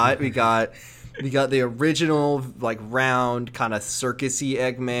do we got? We got the original like round kind of circusy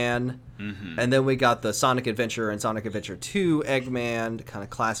Eggman. And then we got the Sonic Adventure and Sonic Adventure 2 Eggman, kind of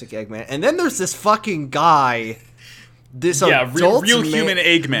classic Eggman. And then there's this fucking guy, this adult real man, human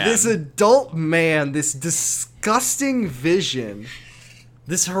Eggman. this adult man, this disgusting vision,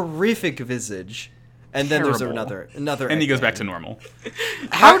 this horrific visage. And then there's Terrible. another And he goes Eggman. back to normal.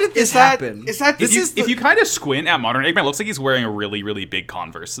 How did this is that- happen? is that- this if If you kind of squint at modern Eggman, it looks like he's wearing a really, really big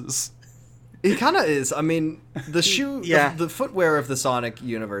Converses. It kind of is. I mean, the shoe, Yeah. the footwear of the Sonic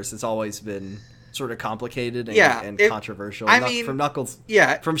universe has always been sort of complicated and, Yeah, and it- controversial. I mean, from Knuckles,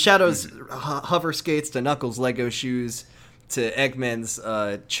 yeah. from Shadow's hover skates to Knuckles' Lego shoes to Eggman's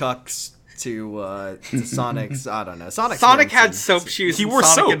Chucks to Sonic's. I don't know. Sonic had soap shoes He in wore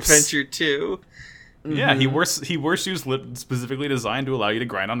Sonic soaps. Adventure 2. Yeah, he wore shoes specifically designed to allow you to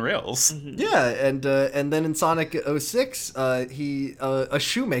grind on rails. Yeah, and then in Sonic 06, a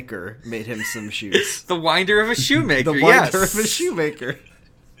shoemaker made him some shoes. The winder of a shoemaker, The yes. winder of a shoemaker.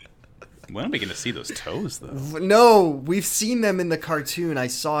 When are we gonna see those toes, though? No, we've seen them in the cartoon. I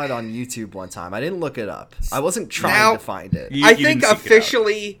saw it on YouTube one time. I didn't look it up. I wasn't trying Now- to find it. You- I you think didn't seek it out.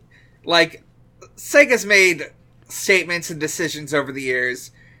 officially, like, Sega's made statements and decisions over the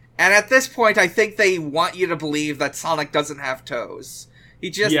years, and at this point, I think they want you to believe that Sonic doesn't have toes. He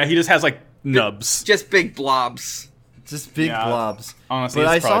just has like nubs. just big blobs. Just big Yeah, blobs. honestly, but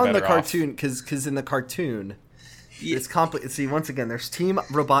I it's saw probably in the better off. cartoon because in the cartoon, Yeah. it's complicated. See, once again, there's Team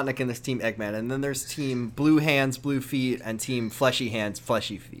Robotnik and there's Team Eggman, and then there's Team Blue Hands, Blue Feet, and Team Fleshy Hands,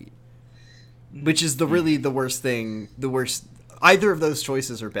 Fleshy Feet. Which is really the worst thing. The worst. Either of those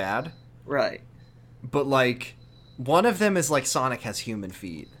choices are bad, Right. but like one of them is like Sonic has human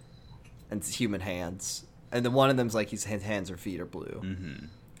feet and human hands, and then one of them's like his hands or feet are blue.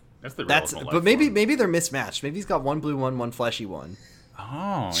 That's the real That's ultimate but life maybe form. they're mismatched. Maybe he's got one blue one fleshy one.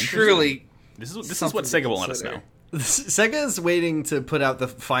 Oh, interesting. Truly, This is what something to Sega will let us consider. know. Sega is waiting to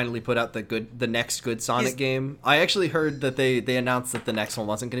finally put out the next good Sonic He's- game. I actually heard that they announced that the next one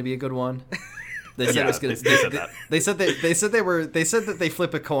wasn't going to be a good one. They said Yeah, it was gonna, they said that. They said that they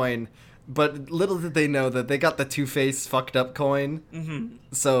flip a coin, but little did they know that they got the Two-Face fucked up coin. Mm-hmm.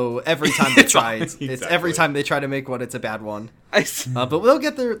 So every time they try, it's Exactly. every time they try to make one, it's a bad one. I s- But they'll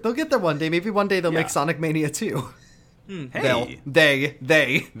get there. They'll get there one day. Maybe one day they'll Yeah. make Sonic Mania 2. Hey,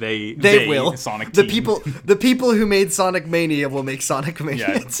 They will. Sonic the team. the people who made Sonic Mania will make Sonic Mania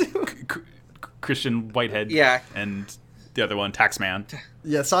Yeah. 2. Christian Whitehead. Yeah. And the other one, Taxman.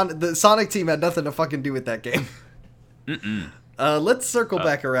 Yeah, the Sonic team had nothing to fucking do with that game. Let's circle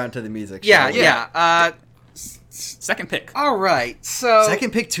back around to the music. yeah, shall we? yeah. Second pick. All right. So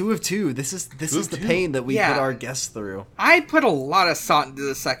Second pick, 2 of 2. This is the of 2. pain that we Yeah. put our guests through. I put a lot of thought into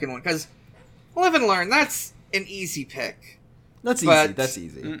the second one because Live and Learn. That's an easy pick. That's easy. But- That's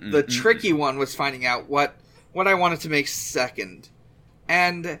easy. The tricky one was finding out what what I wanted to make second.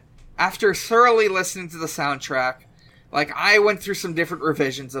 And after thoroughly listening to the soundtrack, like, I went through some different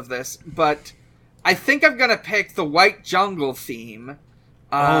revisions of this, but I think I'm gonna pick the White Jungle theme.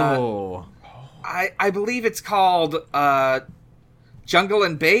 Oh. I believe it's called Jungle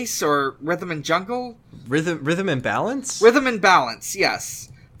and Bass, or Rhythm and Jungle? Rhythm and Balance? Rhythm and Balance,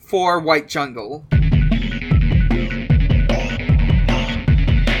 yes, for White Jungle.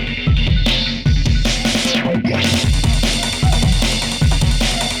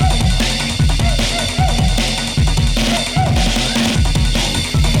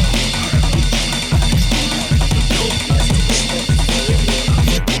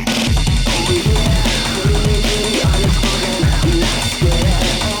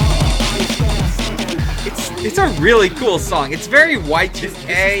 It's a really cool song. It's very This is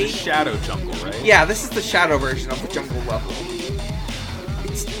Y2K. the Shadow Jungle, right? Yeah, this is the Shadow version of the Jungle level.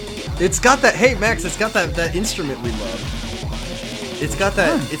 It's got that. Hey Max, it's got that instrument we love. It's got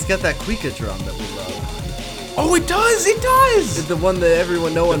that. It's got that Quika drum that we love. Oh, it does! It does! The one that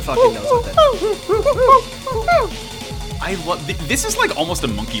no one fucking knows what that is. I love... This is like almost a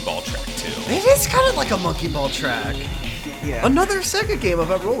Monkey Ball track, too. It is kind of like a Monkey Ball track. Yeah. Another Sega game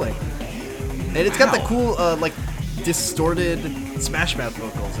about rolling. And it's got the Wow. cool, like, distorted Smash Mouth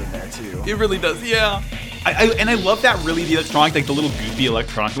vocals in there, too. It really does, yeah. And I love that really the electronic, like the little goopy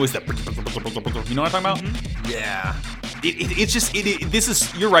electronic noise that... You know what I'm talking about? Yeah. It's just... This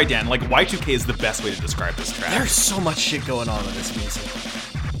is... You're right, Dan. Like, Y2K is the best way to describe this track. There's so much shit going on in this music.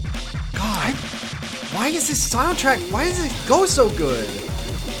 God. Why is this soundtrack... Why does it go so good?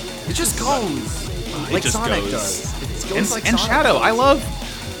 It just goes. Like just Sonic goes. does. It goes like and Sonic Shadow, does. I love...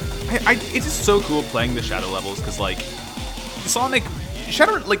 it's just so cool playing the Shadow levels, because, like, Sonic...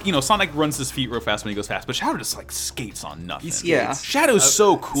 Shadow, like, you know, Sonic runs his feet real fast when he goes fast, but Shadow just, like, skates on nothing. Yeah. Shadow's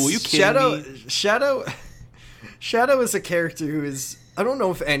so cool. You kidding me? Shadow is a character who is... I don't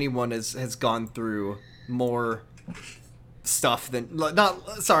know if anyone has gone through more stuff than...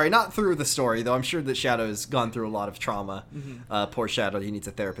 Not through the story, though. I'm sure that Shadow has gone through a lot of trauma. Poor Shadow, he needs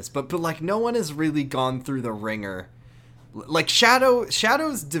a therapist. But like, no one has really gone through the ringer. Like,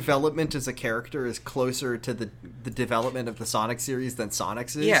 Shadow's development as a character is closer to the development of the Sonic series than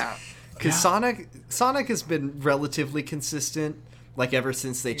Sonic's is. Yeah. Because Sonic has been relatively consistent, like, ever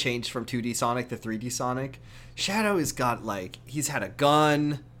since they changed from 2D Sonic to 3D Sonic. Shadow has got, like, he's had a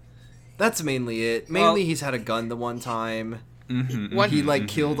gun. That's mainly it. Mainly he's had a gun the one time. He, like,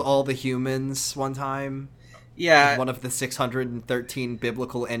 killed all the humans one time. Yeah. One of the 613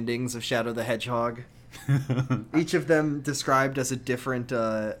 biblical endings of Shadow the Hedgehog. Each of them described as a different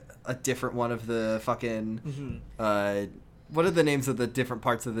one of the fucking what are the names of the different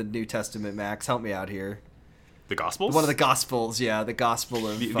parts of the New Testament, Max? Help me out here. The Gospels? One of the Gospels, yeah, the Gospel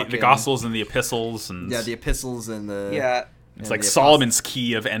of the Gospels and the Epistles. And yeah, the epistles and the Yeah. It's and like the Solomon's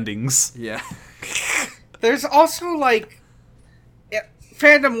key of endings. Yeah. There's also, like,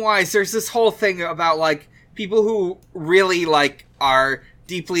 fandom-wise, there's this whole thing about, like, people who really, like, are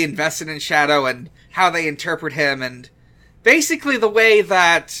deeply invested in Shadow and how they interpret him, and basically the way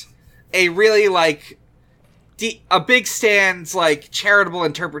that a really, like, a big stand's, like, charitable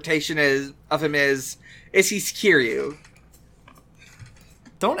interpretation of him is he's Kiryu.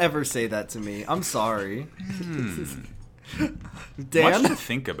 Don't ever say that to me. I'm sorry. Much Dan? to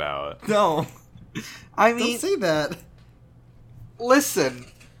think about. No. I Don't mean, say that. listen,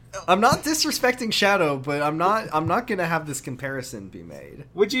 I'm not disrespecting Shadow, but I'm not gonna have this comparison be made.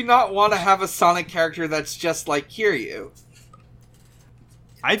 would you not want to have a Sonic character that's just like Kiryu?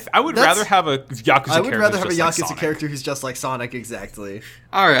 I would That's- rather have a Yakuza I would character rather have a just like Yakuza Sonic. character who's just like Sonic, exactly.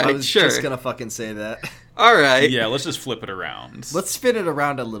 Alright, I was sure. just gonna fucking say that. Alright. Yeah, let's just flip it around. Let's spin it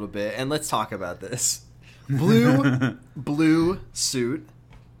around a little bit and let's talk about this. Blue suit.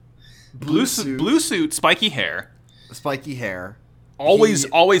 Blue suit, spiky hair. Spiky hair. Always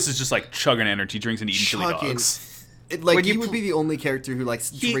He- is just like chugging energy drinks and eating chili Chugging. dogs. Like, When he you would pl- be the only character who, like,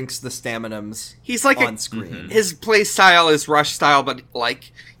 He- drinks the Staminums He's like on a, screen. his play style is Rush style, but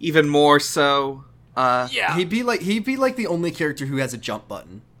like even more so. Yeah. He'd be like the only character who has a jump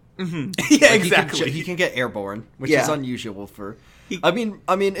button. yeah, Like, exactly. He can get airborne, which Yeah. is unusual for. I mean,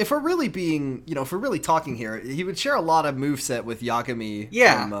 if we're really being, if we're really talking here, he would share a lot of moveset with Yagami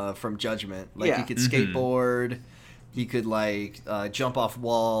Yeah. from Judgment. Like, Yeah. he could skateboard, he could, like, jump off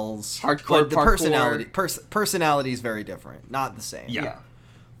walls. Hardcore but the parkour. personality is very different, not the same. Yeah.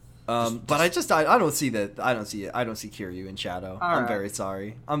 But I don't see that. I don't see Kiryu in Shadow. I'm Alright. very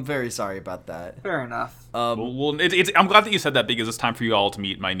sorry. I'm very sorry about that. Fair enough. Well, I'm glad that you said that because it's time for you all to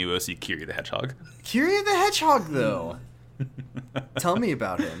meet my new OC, Kiryu the Hedgehog. Kiryu the Hedgehog, though. Tell me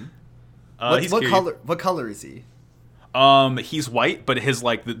about him. He's what Kiryu. color? What color is he? He's white, but his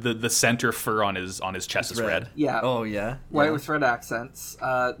like the center fur on his chest is red. Yeah. Oh yeah. White yeah. with red accents.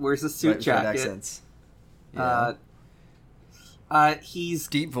 Wears a suit White with red jacket. accents. Yeah. He's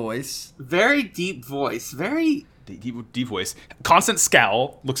Deep voice. very deep voice. Very. Deep voice. Constant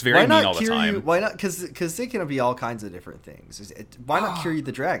scowl. Looks very Why mean not all the Kiryu? time. Why not? Because they can be all kinds of different things. Why not Kiryu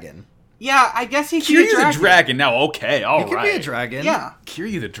the dragon? Yeah, I guess he can Kiryu be a dragon. the dragon. Now, okay, all He could right. be a dragon. Yeah,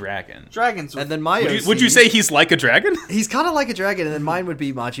 Kiryu the dragon. dragons. And then my Would you say he's like a dragon? he's kind of like a dragon, and then mine would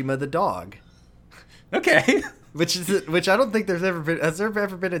be Majima the dog, Okay. which I don't think there's ever been. Has there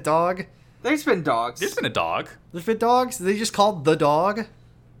ever been a dog? There's been dogs. There's been a dog. There's been dogs. They just called the dog.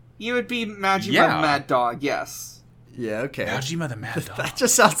 You would be Majima Yeah. the Mad Dog. Yes. Yeah. Okay. Majima the Mad Dog. That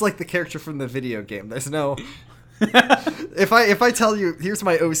just sounds like the character from the video game. There's no. If I tell you here's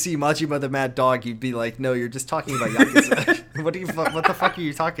my OC Majima the Mad Dog, you'd be like, no, you're just talking about Yakuza. What the fuck are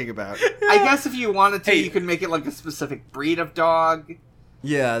you talking about? I guess if you wanted to, Hey. you could make it like a specific breed of dog.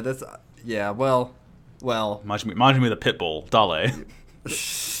 Yeah, that's well. Majima the Pitbull. Dale.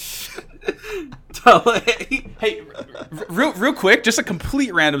 Hey, real quick, just a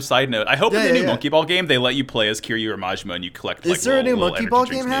complete random side note. I hope in Yeah, the new yeah. Monkey Ball game they let you play as Kiryu or Majima and you collect. Like, Is there a new little Monkey energy Ball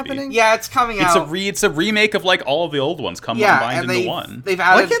drinks, game maybe. happening? Yeah, it's coming It's out. it's a remake of like all of the old ones yeah, combined and into one. they've Why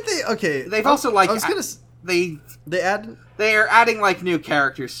added. can't they? Okay, They've also like I was gonna. they They add. they are adding like new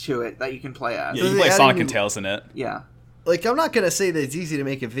characters to it that you can play as. Yeah, So you they play added Sonic new- and Tails in it. Yeah. Like, I'm not gonna say that it's easy to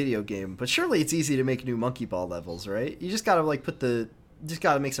make a video game, but surely it's easy to make new Monkey Ball levels, right? You just gotta like just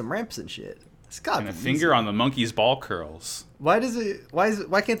gotta make some ramps and shit. It's gotta And be a easy. finger on the monkey's ball curls. Why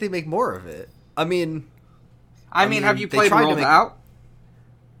can't they make more of it? I mean, I mean, have you they played tried to Rolled make- Out?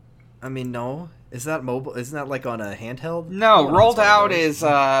 no. Is that mobile? Isn't that like on a handheld? No, What Rolled else are Out those? is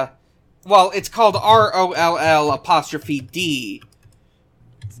well, it's called ROLL''D.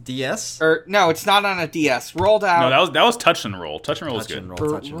 DS. Or no, it's not on a DS. Rolled Out. No, that was touch and roll. Touch and roll is Touch and good.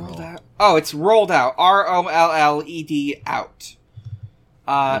 roll. Touch and Rolled roll. Out. Oh, it's Rolled Out. ROLLED out.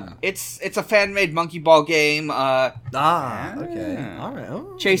 It's a fan made Monkey Ball game. Okay. All right.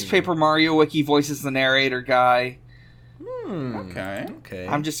 Oh. Chase Paper Mario Wiki voices the narrator guy. Okay. Okay.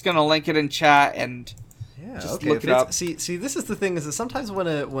 I'm just gonna link it in chat and Yeah, just okay. look If it it's- up. See, this is the thing: is that sometimes when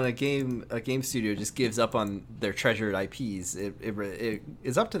a game studio just gives up on their treasured IPs, it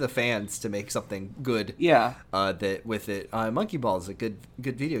is up to the fans to make something good. yeah. That with it, Monkey Ball is a good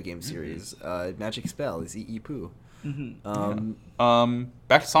video game series. Magic Spell is Poo.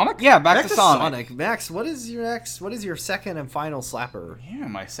 Back to Sonic? Yeah, back to Sonic. Max, what is your second and final slapper? Yeah,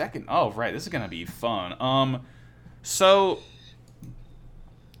 my second. Oh, right. This is gonna be fun. So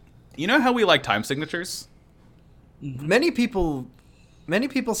you know how we like time signatures? Many people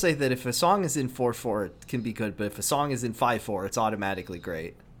say that if a song is in 4/4, it can be good, but if a song is in 5/4, it's automatically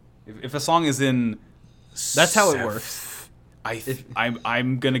great. If a song is in, That's how it works.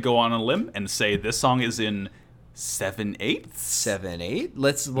 I'm gonna go on a limb and say this song is in 7/8.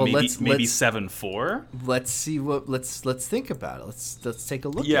 7/8. Maybe 7/4. Let's see what let's think about it. Let's take a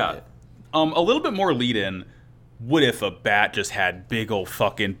look Yeah. at it. A little bit more lead in. What if a bat just had big old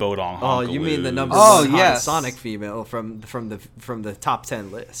fucking Bodong Honkaloo? Oh, you mean the number Oh, one hot yes. Sonic female from the top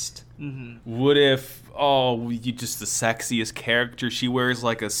 10 list? What if you just the sexiest character? She wears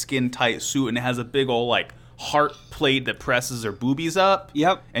like a skin tight suit and has a big old like heart plate that presses her boobies up.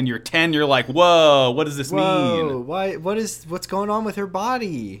 Yep. And you're 10, you're like, whoa, what does this Whoa! mean? Why? What's going on with her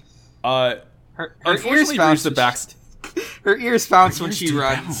body? Her ears Unfortunately, Rouge bounce. the Back's Her ears bounce when she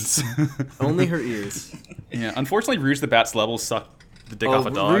runs. Only her ears. Yeah, unfortunately, Rouge the Bat's levels suck the dick off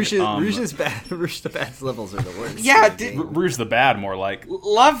a dog. Rouge the Bat's levels are the worst. Yeah, in the game. Rouge the Bad, more like.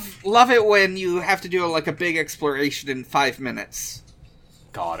 Love it when you have to do like a big exploration in 5 minutes.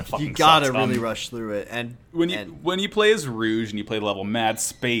 God, it fucking You gotta sucks. really rush through it, and When you play as Rouge and you play the level Mad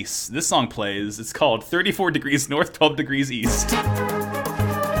Space, this song plays. It's called 34 degrees north, 12 degrees east.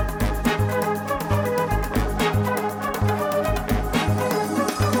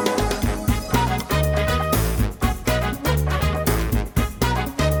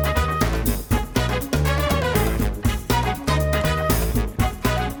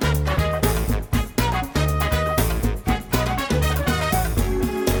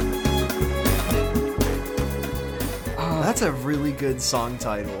 that's a really good song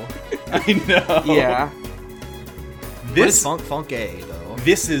title. I know. Yeah. What This is Funk A though?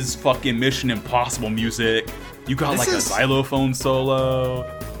 this is fucking Mission Impossible music. You got This like is- a xylophone solo.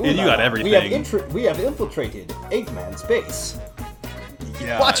 And you got everything. We have infiltrated Eggman space.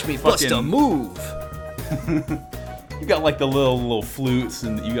 Yeah, Watch me bust a fucking- move. You got like the little flutes,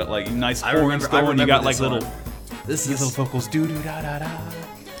 and you got like nice I horns remember going. You got this like little song. This these is little vocals. Doo doo da da da.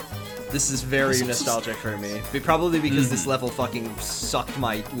 This is very nostalgic for me. Probably because this level fucking sucked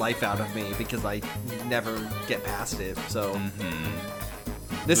my life out of me because I never get past it. So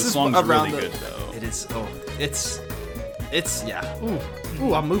this is song's around really the. good, though. It is. Oh, it's yeah.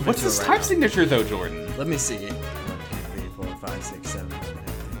 Ooh, I'm moving. What's to this it right time now. signature though, Jordan? Let me see. 1, 2, 3, 4, 5, 6, 7, 8, 9,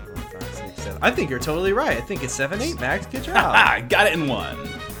 10, 5, 6, 7. I think you're totally right. I think it's 7, 8. Max, good job. Ah, got it in one.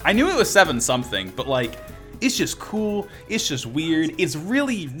 I knew it was 7 something, but like, it's just cool. It's just weird. It's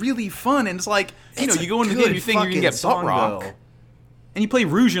really, really fun. And it's like, you know, It's you a go into the game, good you think you're gonna fucking get butt song, rock, though. and you play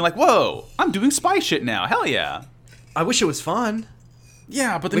Rouge, and you're like, whoa, I'm doing spy shit now. Hell yeah. I wish it was fun.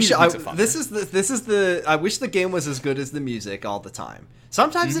 Yeah, but the Wish music I, makes it fun. this is the. I wish the game was as good as the music all the time.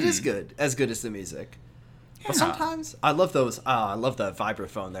 Sometimes it is good, as good as the music. But Yeah. sometimes I love those. I love the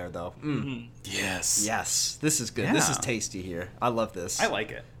vibraphone there, though. Yes. Yes, this is good. This is Yeah. tasty here. I love this. I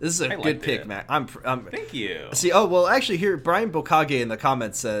like it. This is a I good liked pick, it. Matt. I'm Thank you. See, oh well, actually, here Brian Bokage in the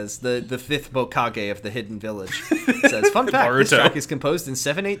comments says the fifth Bokage of the Hidden Village says, "Fun fact: this Naruto. track is composed in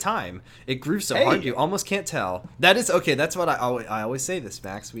 7/8 time. It grooves so Hey. hard you almost can't tell." That is okay. That's what I always say this,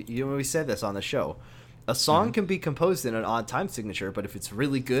 Max. You always said this on the show. A song can be composed in an odd time signature, but if it's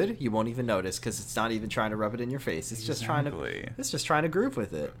really good, you won't even notice because it's not even trying to rub it in your face. It's just trying Exactly. to. It's just trying to groove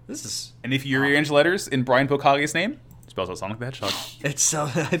with it. This is. And if you rearrange letters in Brian Bokage's name, it spells out Sonic the Hedgehog. It's so.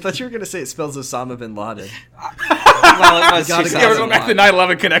 I thought you were gonna say it spells Osama bin Laden. Well, it was Gotta go. Yeah, we're going back to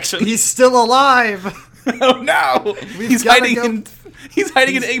 9/11 connection. He's still alive. Oh no! He's gotta hiding go- in. He's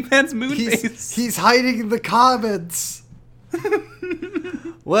hiding in Eggman's moon base. He's hiding in the comments.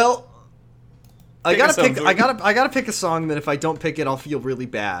 Well, I Pick a gotta song, pick. Jordan. I gotta pick a song that if I don't pick it, I'll feel really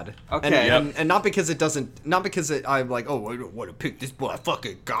bad. Okay. And, Yep. and not because it doesn't. Not because I'm like, oh, I don't want to pick this, but I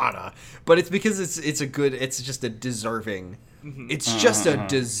fucking gotta. But it's because it's a good. It's just a deserving. It's just a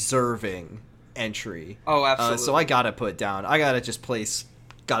deserving entry. Oh, absolutely. So I gotta put down. I gotta just place.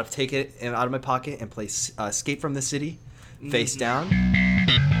 Gotta take it out of my pocket and place "Escape from the City," face down.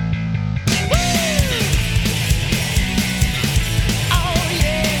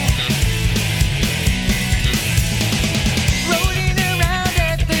 Rolling around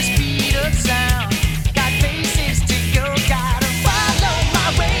at the speed of sound. Got places to go, gotta follow my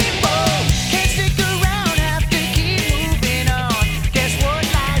rainbow. Can't stick around, have to keep moving on. Guess what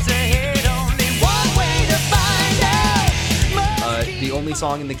lies ahead? Only one way to find out. The only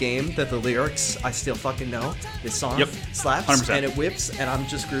song in the game that the lyrics I still fucking know. This song Yep. slaps 100%. and it whips, and I'm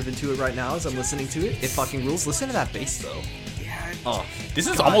just grooving to it right now as I'm listening to it. It fucking rules. Listen to that bass though. Oh, This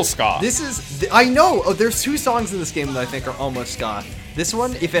is almost ska. this is. I know. Oh, there's 2 songs in this game that I think are almost ska. This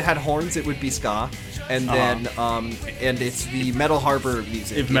one, if it had horns, it would be ska, and then and it's the Metal Harbor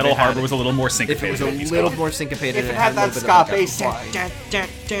music. if Metal it had- Harbor was a little more if syncopated, it was a it'd be ska. little more syncopated, If it and had a that little bit ska of like a- bass line.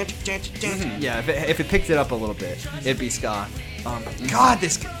 Yeah, if it picked it up a little bit, it'd be ska. God,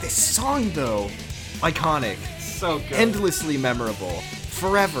 this song though, iconic, So good. endlessly memorable,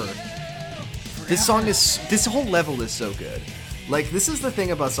 forever. This song is. This whole level is so good. Like, this is the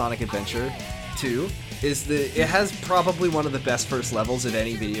thing about Sonic Adventure 2, is that it has probably one of the best first levels of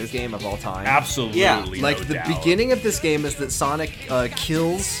any video game of all time. Absolutely. Yeah. Like, no the doubt. beginning of this game is that Sonic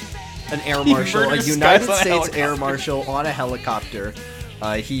kills an air He marshal, a murders United guys on a States air helicopter. marshal on a helicopter.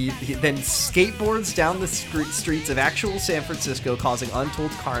 He then skateboards down the streets of actual San Francisco, causing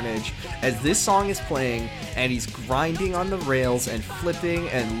untold carnage as this song is playing, and he's grinding on the rails and flipping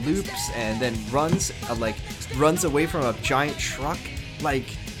and loops, and then runs away from a giant truck. Like,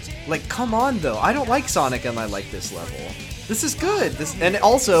 come on though. I don't like Sonic, and I like this level. This is good. And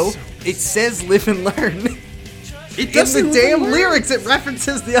also, it says "Live and Learn." It In the damn lyrics, it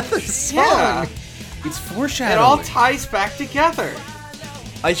references the other song. Yeah. It's It foreshadowing. all ties back together.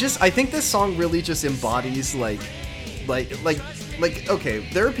 I think this song really just embodies like okay,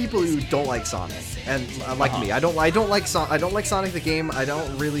 there are people who don't like Sonic, and like me, I don't like Sonic the game. I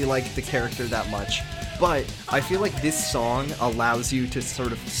don't really like the character that much, but I feel like this song allows you to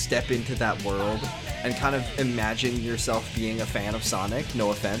sort of step into that world and kind of imagine yourself being a fan of Sonic.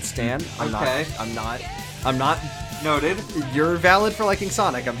 No offense, Dan. Okay. I'm not. Noted. You're valid for liking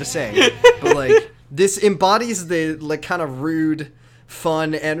Sonic. I'm just saying, but like this embodies the like kind of rude,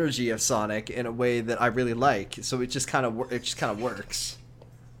 fun energy of Sonic in a way that I really like. So it just kind of works.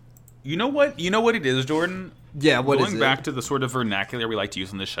 You know what? You know what it is, Jordan? Yeah, what is Going it? back to the sort of vernacular we like to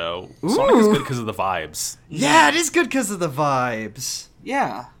use on the show, Sonic is good because of the vibes. Yeah, it is good because of the vibes.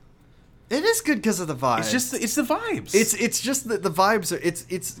 Yeah. It is good because of the vibes. It's the vibes. It's just that the vibes are it's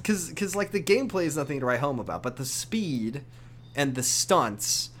because like the gameplay is nothing to write home about, but the speed and the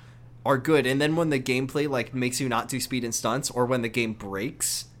stunts are good. And then when the gameplay like makes you not do speed and stunts, or when the game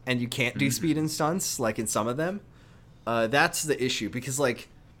breaks and you can't do speed and stunts, like in some of them, that's the issue. Because like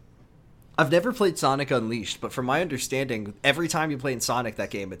I've never played Sonic Unleashed, but from my understanding, every time you play in Sonic that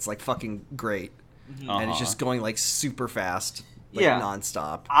game, it's like fucking great, and it's just going like super fast, like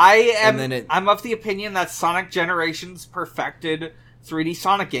nonstop. I'm of the opinion that Sonic Generations perfected 3D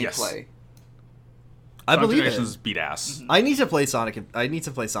Sonic gameplay. I believe Generations it. beat ass. I need to play Sonic. I need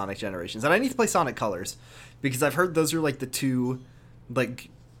to play Sonic Generations, and I need to play Sonic Colors, because I've heard those are like the two, like,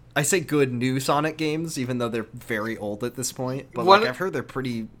 I say good new Sonic games, even though they're very old at this point. But like, I've heard they're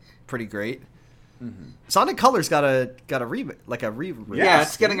pretty great. Sonic Colors got a re-release. Yeah,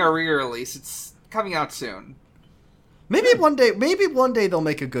 it's getting a re-release. It's coming out soon. Maybe one day they'll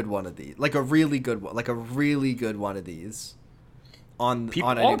make a good one of these, like a really good one, of these.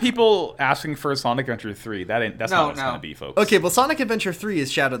 All people asking for Sonic Adventure 3. That's not what it's gonna be, folks. Okay, well, Sonic Adventure 3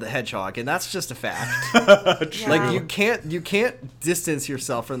 is Shadow the Hedgehog, and that's just a fact. Like, you can't distance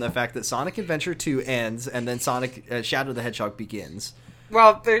yourself from the fact that Sonic Adventure 2 ends and then Shadow the Hedgehog begins.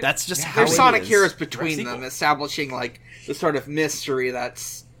 Well, that's just how there's it Sonic is. Heroes between them, establishing like the sort of mystery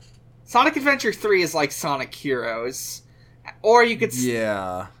that's Sonic Adventure 3 is like Sonic Heroes, or you could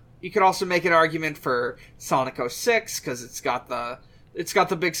you could also make an argument for Sonic 06 because it's got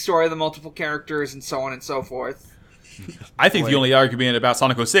the big story, the multiple characters, and so on and so forth. I think the only argument about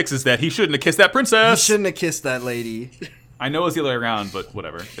Sonic 06 is that he shouldn't have kissed that princess. He shouldn't have kissed that lady. I know it's the other way around, but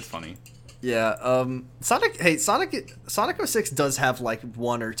whatever. It's funny. Yeah, Sonic 06 does have like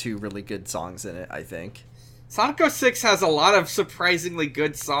one or two really good songs in it, I think. Sonic 06 has a lot of surprisingly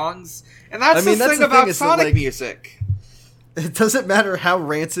good songs, and that's the thing about Sonic music. It doesn't matter how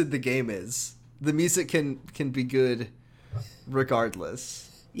rancid the game is. The music can be good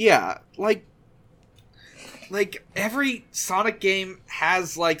regardless. Yeah, like every Sonic game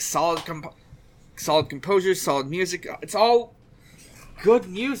has like solid composers, solid music. It's all good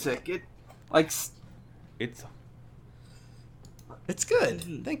music. It's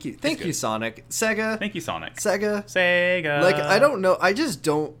good. Thank you, Sonic. Sega. Thank you, Sonic. Sega. Like, I don't know. I just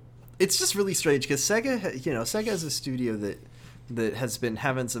don't. It's just really strange because Sega is a studio that has been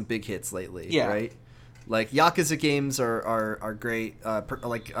having some big hits lately. Yeah. Right. Like, Yakuza games are great.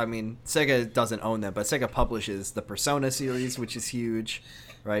 Sega doesn't own them, but Sega publishes the Persona series, which is huge,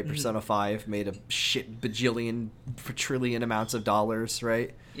 right? Persona 5 made a shit bajillion trillion amounts of dollars,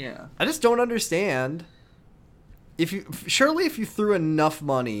 right? Yeah. I just don't understand. If you threw enough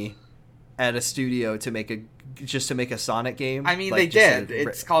money at a studio to make a Sonic game. I mean, like, they did.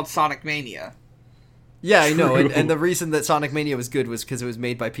 It's called Sonic Mania. Yeah, I know. And the reason that Sonic Mania was good was because it was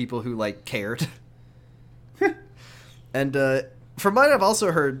made by people who, like, cared. And from what I've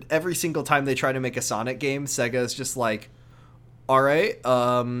also heard, every single time they try to make a Sonic game, Sega is just like, all right,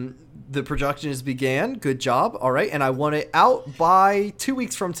 the production has began. Good job. All right. And I want it out by 2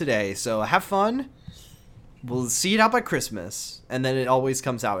 weeks from today. So have fun. We'll see it out by Christmas. And then it always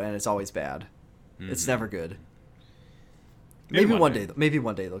comes out and it's always bad. Mm-hmm. It's never good. Maybe one day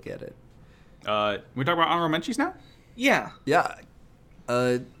they'll get it. We talk about honorable mentions now? Yeah. Yeah.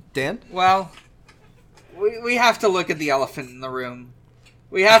 Dan? Well, we have to look at the elephant in the room.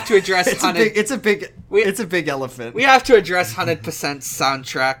 We have to address it's a big elephant. We have to address 100%'s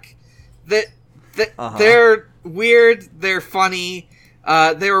soundtrack. They're weird, they're funny,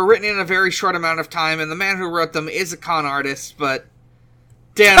 they were written in a very short amount of time, and the man who wrote them is a con artist, but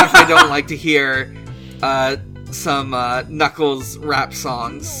damn if I don't like to hear some Knuckles rap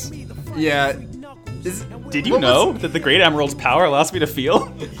songs. Yeah. Did you know that the Great Emerald's power allows me to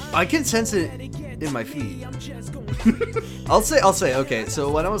feel? I can sense it in my feet. I'll say, okay,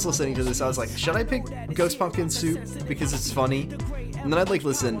 so when I was listening to this, I was like, should I pick Ghost Pumpkin Soup because it's funny? And then I'd like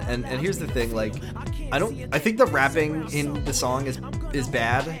listen, and here's the thing, like, I think the rapping in the song is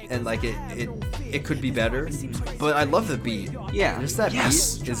bad, and like it could be better, but I love the beat. Yeah. Just that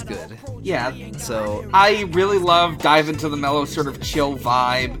beat is good. Yeah. So I really love Dive into the Mellow sort of chill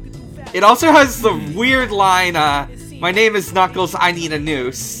vibe. It also has the weird line, my name is Knuckles, I need a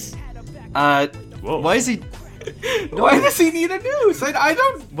noose. Whoa. Why is he... Why does he need a noose? I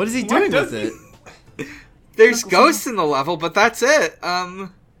don't... What is he doing with it? There's ghosts in the level, but that's it.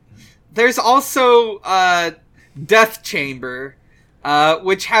 There's also, Death Chamber,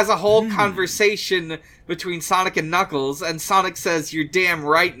 which has a whole conversation between Sonic and Knuckles, and Sonic says, "You're damn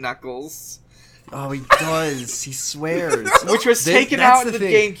right, Knuckles." Oh, he does. He swears. Which was taken out in the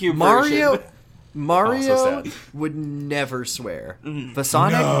GameCube version. Mario would never swear. But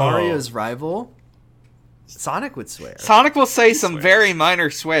Sonic, Mario's rival, Sonic would swear. Sonic will say some very minor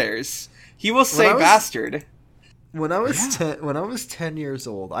swears. He will say bastard. When I was 10 years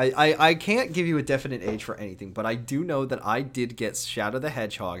old, I can't give you a definite age for anything, but I do know that I did get Shadow the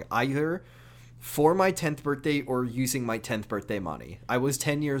Hedgehog either for my 10th birthday or using my 10th birthday money. I was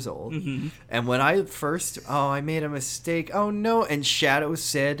 10 years old. Mm-hmm. And when I first, I made a mistake. Oh no. And Shadow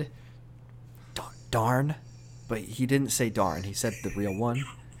said, darn. But he didn't say darn. He said the real one.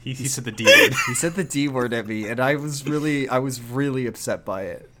 He said the D word. He said the D word at me. And I was really upset by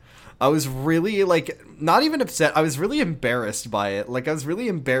it. I was really, like, not even upset. I was really embarrassed by it. Like, I was really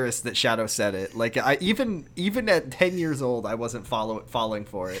embarrassed that Shadow said it. Like, I even at 10 years old, I wasn't falling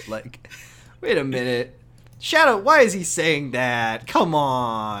for it. Like, wait a minute. Shadow, why is he saying that? Come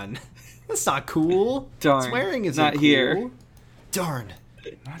on. That's not cool. Darn. Swearing isn't Not cool. here. Darn.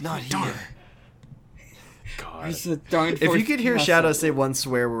 Not here. God. It's a darn If you force- could hear Yes, Shadow say one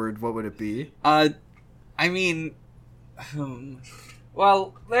swear word, what would it be? I mean,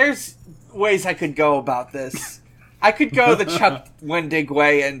 well, there's ways I could go about this. I could go the Chuck Wendig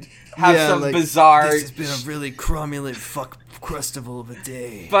way and have some bizarre. This has been a really cromulent crustival of a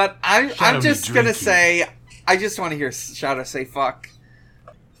day. But Shadow I'm be just gonna drinking. say, I just want to hear Shadow say "fuck."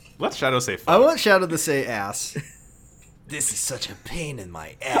 Let Shadow say fuck. I want Shadow to say ass. This is such a pain in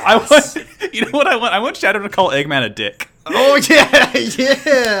my ass. I want, you know what I want? I want Shadow to call Eggman a dick. Oh yeah,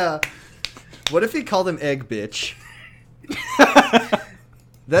 yeah. What if he called him egg bitch?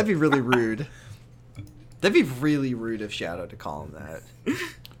 That'd be really rude. That'd be really rude of Shadow to call him that.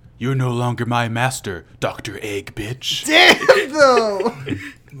 You're no longer my master, Dr. Egg Bitch. Damn though.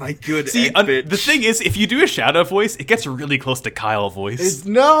 My good See, egg bitch. the thing is, if you do a Shadow voice, it gets really close to Kyle voice.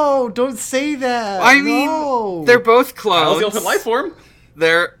 No, don't say that. I mean, no. they're both Kyle's clones. the ultimate life form.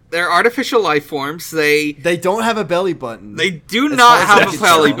 They're artificial life forms. They don't have a belly button. do As not far as I have a can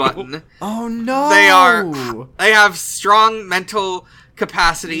belly tell. button. Oh no. They have strong mental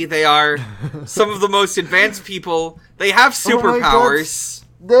capacity. They are some of the most advanced people. They have Oh my superpowers.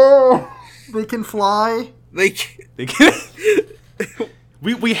 No. They can fly. They They can-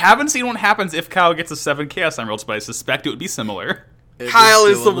 we haven't seen what happens if Kyle gets a 7 Chaos Emeralds, but I suspect it would be similar. Kyle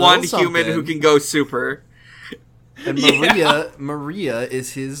is Still the a one little human who something. can go super. And Yeah. Maria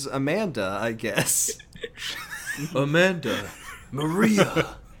is his Amanda, I guess. Amanda.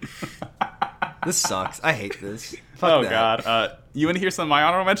 Maria. This sucks. I hate this. Fuck Oh that. god. You want to hear some of my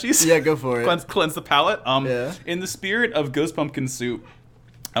honorable mentions? Yeah, go for it. Cleanse the palate. Yeah. In the spirit of Ghost Pumpkin Soup,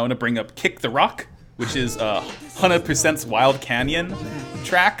 I want to bring up Kick the Rock, which is 100%'s Wild Canyon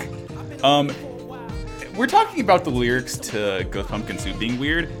track. We're talking about the lyrics to Ghost Pumpkin Soup being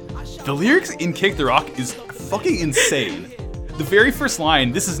weird. The lyrics in Kick the Rock is fucking insane. The very first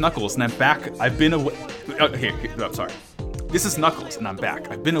line, "This is Knuckles and I'm back. I've been away." Sorry. "This is Knuckles and I'm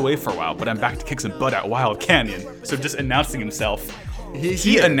back. I've been away for a while, but I'm back to kick some butt at Wild Canyon." So just announcing himself.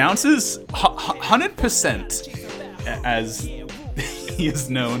 He announces 100% as he is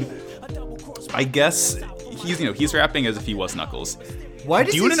known. I guess he's rapping as if he was Knuckles. Why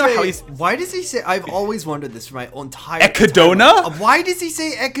does Do you he wanna know say, how he's- Why does he say? I've always wondered this for my entire Echidna? time. Why does he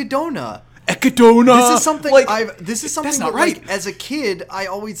say Echidna? Echidna. This is something This is something that's not that, right. like, as a kid, I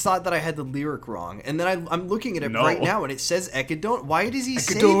always thought that I had the lyric wrong, and then I'm looking at it No. right now, and it says Echidna. Why does he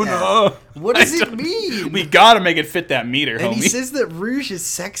say Echidna. that? What does I it don't- mean? We gotta make it fit that meter, and homie. he says that Rouge is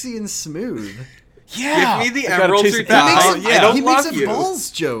sexy and smooth. yeah. Give me the I gotta emeralds chase or it down. die. Oh, I don't he love makes a you. balls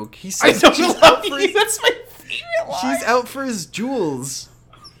joke. He I says don't she's love out for you. That's my favorite line. she's out for his jewels.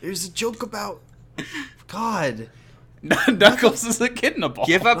 There's a joke about God. Knuckles is a kid in a ball.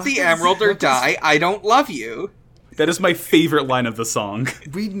 Give up the emerald or die. I don't love you. That is my favorite line of the song.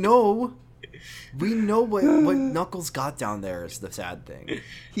 We know what Knuckles got down there is the sad thing.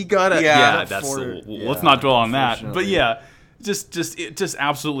 He got it. Yeah, Yeah, that's. Let's yeah, not dwell on that. But unfortunately. yeah, just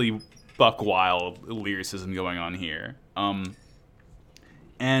absolutely buck wild lyricism going on here.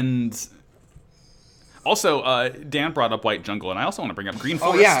 And also, Dan brought up White Jungle, and I also want to bring up Green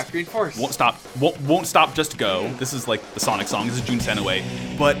Oh Forest. yeah, Green Forest. Won't stop, just go. This is like the Sonic song. This is Jun Senoway,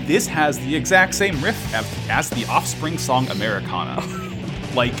 but this has the exact same riff as the Offspring song Americana.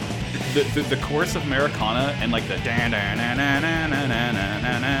 Like the chorus of Americana and like the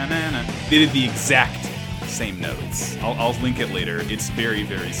they did the exact same notes. I'll link it later. It's very,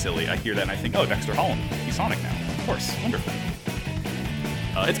 very silly. I hear that and I think, oh, Dexter Holland, he's Sonic now. Of course, wonderful.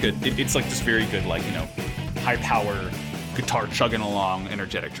 It's good. It's like just very good, like, high power guitar chugging along,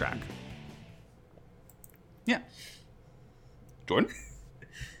 energetic track. Yeah. Jordan?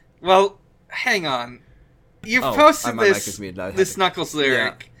 Well, hang on. You've Oh, posted my mic this is muted. I this had to- Knuckles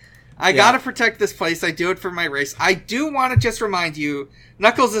lyric. I gotta protect this place. I do it for my race. I do want to just remind you,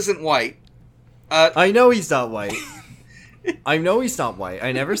 Knuckles isn't white. I know he's not white. I know he's not white.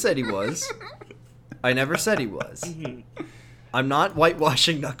 I never said he was. I'm not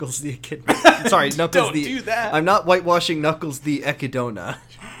whitewashing Knuckles the Echidna. Sorry, Knuckles Don't the. do that. I'm not whitewashing Knuckles the Echidna.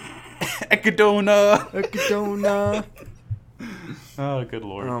 Echidna. Echidna. Oh, good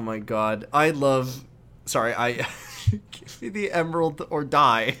lord. Oh my god. Sorry, give me the emerald or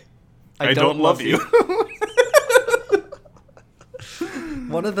die. I don't love you.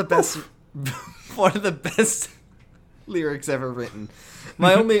 One of the best lyrics ever written.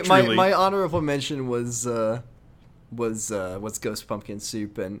 My Truly. my honorable mention was Ghost Pumpkin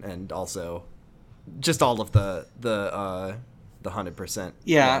Soup and also just all of the 100%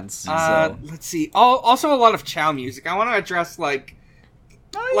 Yeah. ones. So. Let's see. Also, a lot of Chow music. I want to address like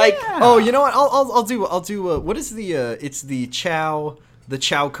Oh, you know what? I'll do what is the it's the Chow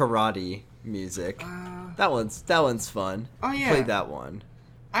karate music. That one's fun. Oh, yeah. Played that one.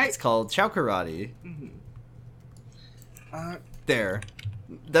 It's called Chow Karate. There.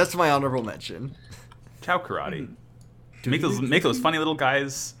 That's my honorable mention. Chow karate. Make those funny little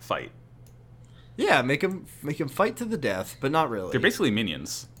guys fight. Yeah, make them fight to the death, but not really. They're basically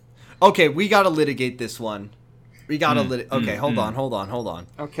minions. Okay, we gotta litigate this one. We gotta Okay, hold on.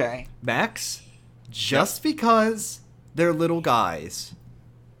 Okay. Max, just because they're little guys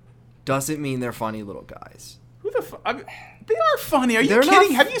doesn't mean they're funny little guys. Who the fuck? They are funny. Are you They're kidding?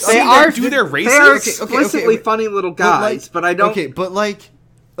 not- Have you they seen are- them do their They are races? explicitly funny little guys, but I don't. Okay.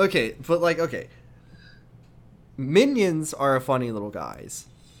 Minions are funny little guys.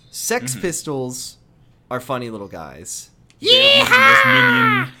 Sex Pistols are funny little guys.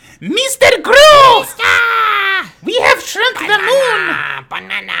 Yeehaw! Mr. Groove! We have shrunk the moon!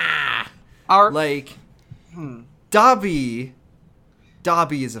 Banana! Like, Dobby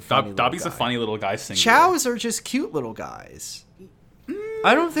is a funny little Dobby's guy. a funny little guy singer. Chows are just cute little guys.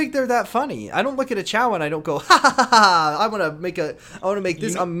 I don't think they're that funny. I don't look at a Chow and I don't go, ha ha ha ha. I want to make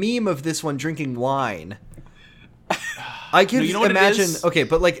this a meme of this one drinking wine. I can you know what it imagine. is? Okay,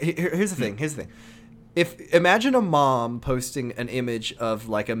 but like, here's the thing. Imagine a mom posting an image of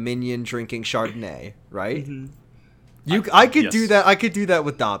like a minion drinking Chardonnay, right? I could yes. do that. I could do that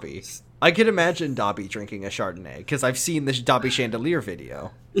with Dobby. I could imagine Dobby drinking a Chardonnay because I've seen this Dobby Chandelier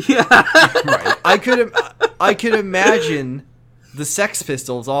video. Yeah. Right. I could imagine the Sex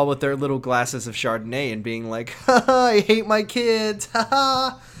Pistols all with their little glasses of Chardonnay and being like, haha, I hate my kids.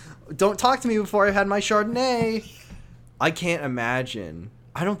 Haha. Don't talk to me before I've had my Chardonnay. I can't imagine.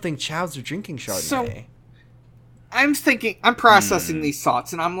 I don't think Chows are drinking Chardonnay. I'm processing these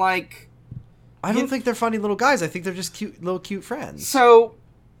thoughts, and I'm like, I don't think they're funny little guys. I think they're just cute friends. so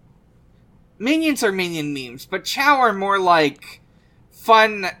minions are minion memes, but Chow are more like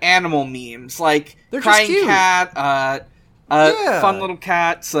fun animal memes, like They're just crying cute. cat, Yeah. fun little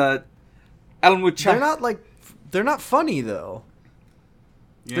cats, Ellenwood Chow. They're not funny though.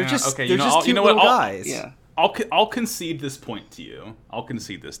 They're just okay, they're just cute little guys. Yeah. I'll concede this point to you. I'll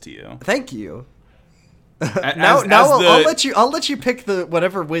concede this to you. Thank you. As I'll let you pick the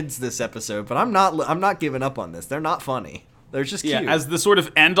whatever wins this episode, but I'm not giving up on this. They're not funny. They're just cute. as the sort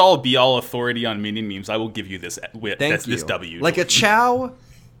of end all be all authority on minion memes, I will give you this. Thank you. This W. Like a Chow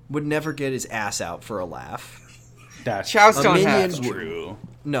would never get his ass out for a laugh. That's Chows a don't minion have. would- true.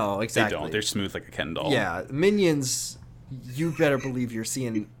 No, They exactly. don't. They're smooth like a Ken doll. Yeah, minions. You better believe you're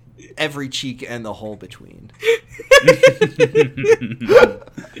seeing every cheek and the hole between.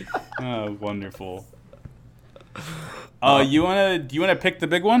 Oh, wonderful. You wanna pick the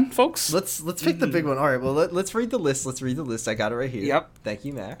big one, folks? Let's pick the big one. All right. Well, let's read the list. Let's read the list. I got it right here. Yep. Thank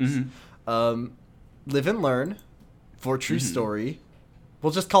you, Max. Live and Learn, For True Story.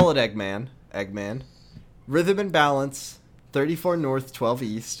 We'll just call it Eggman. Rhythm and Balance, 34 North, 12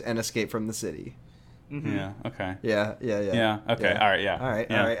 East, and Escape from the City. Yeah. Okay. Yeah. Yeah. Okay. All right. Yeah. All right.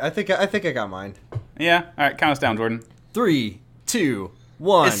 Yeah. All right. I think I got mine. Yeah. All right. Count us down, Jordan. 3, 2,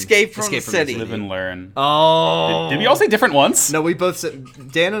 1. Escape from the City. Live and learn. Oh. Did we all say different ones? No, we both said.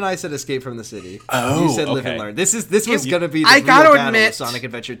 Dan and I said Escape from the City. Oh, you said Live and okay. Learn. This was gonna be the I real gotta battle admit- of Sonic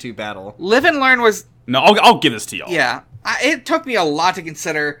Adventure 2 battle. Live and Learn was No. I'll give this to y'all. Yeah, it took me a lot to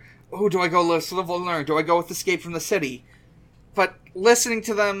consider. Oh, do I go Live and Learn? Do I go with Escape from the City? But listening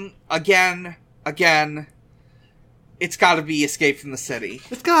to them again, it's got to be Escape from the City.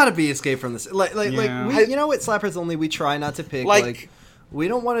 It's gotta be Escape from the City. Yeah. We, you know what, Slappers Only, we try not to pick, Like- we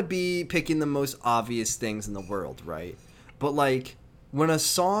don't want to be picking the most obvious things in the world, right? But, like, when a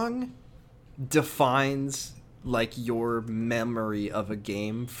song defines, like, your memory of a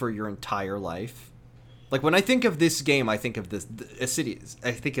game for your entire life, like, when I think of this game, I think of a city.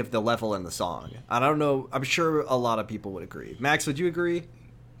 I think of the level and the song. And I don't know, I'm sure a lot of people would agree. Max, would you agree?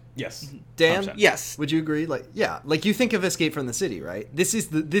 Yes. Dan? 100%. Yes. Would you agree? Like, yeah, like you think of Escape from the City, right? This is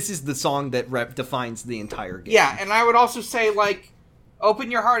the song that defines the entire game. Yeah, and I would also say, like,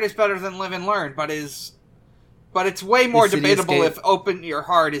 Open Your Heart is better than Live and Learn, but is But it's way more City debatable Escape. if Open Your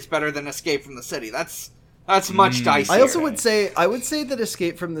Heart is better than Escape from the City. That's much dicier. I also would say that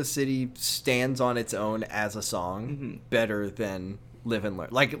Escape from the City stands on its own as a song better than Live and Learn.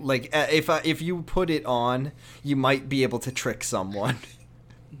 If you put it on, you might be able to trick someone.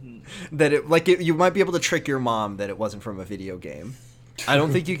 You might be able to trick your mom that it wasn't from a video game. I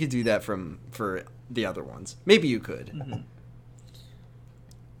don't think you could do that for the other ones. Maybe you could.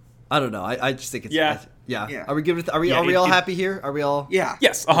 I don't know. I just think it's Yeah. Yeah. Are we good with? Are we Yeah, all happy here? Are we all? Yeah.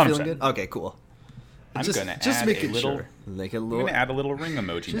 Yes, feeling 100%. good? Okay, cool. I'm just gonna just add make a it little. sure. Make it a I'm little. gonna add a little ring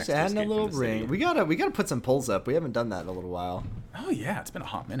emoji. Just next to adding a Escape little from the City. ring. We gotta put some polls up. We haven't done that in a little while. Oh yeah, it's been a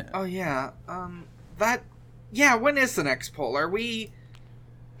hot minute. Oh yeah. When is the next poll? Are we?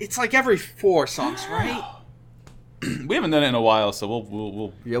 It's like every 4 songs, right? We haven't done it in a while, so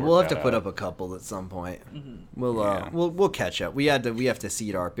we'll Yeah, work we'll have that to put out. up a couple at some point. Mm-hmm. We'll catch up. We have to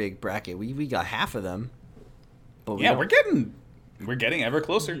seed our big bracket. We got half of them. But Yeah, don't- we're getting ever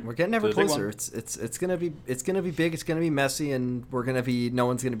closer. we're getting ever to the big closer. one. It's gonna be big. It's gonna be messy, and no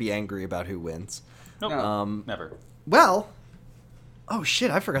one's gonna be angry about who wins. Nope. Um, Never. Well, oh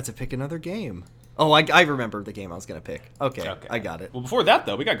shit! I forgot to pick another game. Oh, I remember the game I was gonna pick. Okay, I got it. Well, before that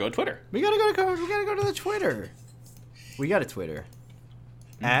though, we gotta go to Twitter. We gotta go to the Twitter. We got a Twitter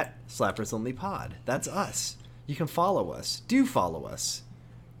at Slappers Only Pod. That's us. You can follow us. Do follow us.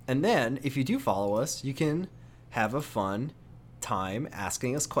 And then, if you do follow us, you can have a fun time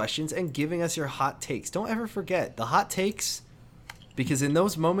asking us questions and giving us your hot takes. Don't ever forget the hot takes, because in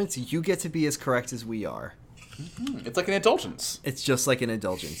those moments you get to be as correct as we are. It's like an indulgence. It's just like an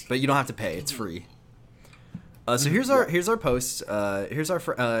indulgence, but you don't have to pay. It's free. So here's our posts. Here's our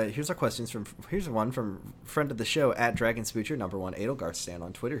questions here's one from friend of the show at Dragon Spoocher #1 Edelgard Stan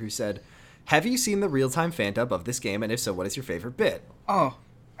on Twitter, who said, "Have you seen the real-time fan dub of this game, and if so, what is your favorite bit?" Oh,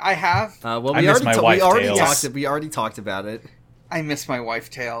 I have. Well, I miss my wife, Tails. we already talked about it. I miss my wife,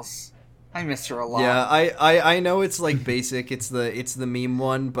 Tails. I miss her a lot. Yeah, I know it's like basic. It's the meme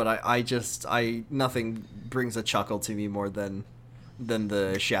one, but I nothing brings a chuckle to me more than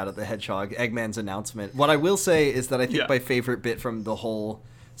the Shadow the Hedgehog Eggman's announcement. What I will say is that I think my favorite bit from the whole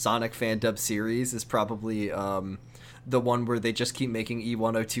Sonic fan dub series is probably the one where they just keep making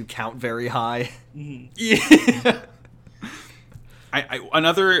E102 count very high. Yeah.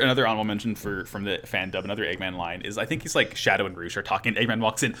 Another honorable mention from the fan dub, another Eggman line is I think he's like Shadow and Rouge are talking. And Eggman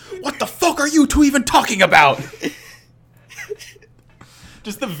walks in. What the fuck are you two even talking about?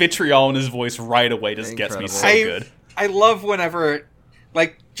 Just the vitriol in his voice right away just gets me so good. I love whenever,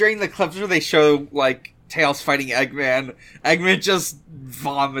 like, during the clips where they show, like, Tails fighting Eggman just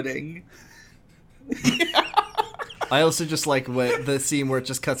vomiting. I also just like the scene where it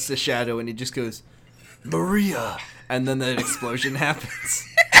just cuts to Shadow and he just goes, "Maria," and then that explosion happens.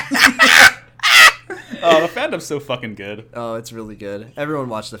 Oh, the fan dub's so fucking good. Oh, it's really good. Everyone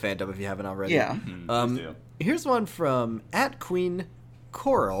watch the fan dub if you haven't already. Yeah. Please do. Here's one from @Queen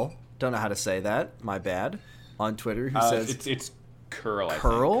Coral. Don't know how to say that. My bad. On Twitter, who says it's Curl. I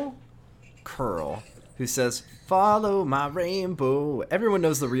think. Curl, who says, "Follow my rainbow." Everyone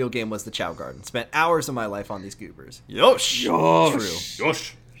knows the real game was the Chow Garden. Spent hours of my life on these goobers. Yosh.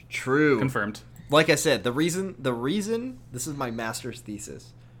 Yosh. True. Confirmed. Like I said, the reason this is my master's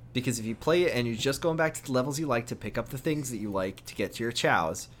thesis, because if you play it and you're just going back to the levels you like to pick up the things that you like to get to your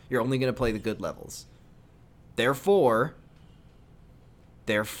chows, you're only going to play the good levels. Therefore,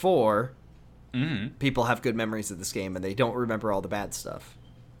 people have good memories of this game and they don't remember all the bad stuff.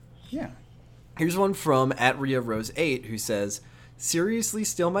 Yeah. Here's one from @RiaRose8 who says, "Seriously,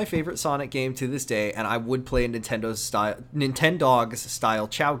 still my favorite Sonic game to this day, and I would play a Nintendogs style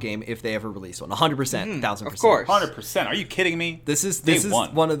Chow game if they ever release one." 100%, 1000%. Of course. 100%. Are you kidding me? This is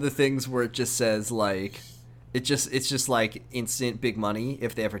one. one of the things where it just says like, it's just like instant big money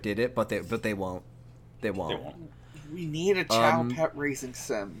if they ever did it, but they won't. They won't. We need a Chow pet racing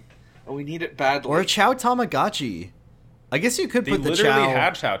sim. And we need it badly. Or a Chow Tamagotchi. I guess you could They put the literally Chow.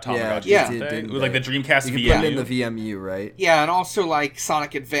 had Chow Tamagotchi. Yeah. didn't they? didn't With like the they? Dreamcast You could VMU. put it in the VMU, right? Yeah, and also, like,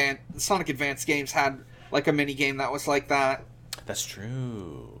 Sonic Advance games had, like, a mini game that was like that. That's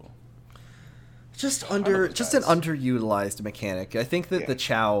true. Just know an those guys. underutilized mechanic. I think that Yeah.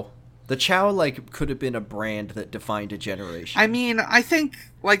 the Chow like could have been a brand that defined a generation. I mean, I think,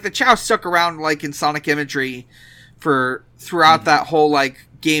 like, the Chow stuck around, like, in Sonic imagery throughout that whole, like,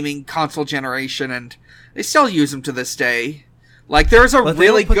 gaming console generation, and they still use them to this day. Like, there's a But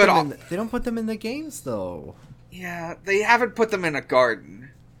really good... they don't put them in the games though. Yeah, they haven't put them in a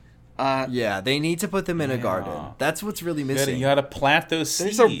garden. Yeah, they need to put them in a garden. That's what's really missing. You gotta plant those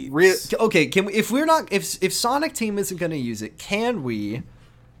seeds. There's a real... Okay, can we, if Sonic Team isn't going to use it, can we,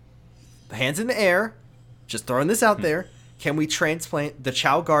 hands in the air, just throwing this out there. Can we transplant the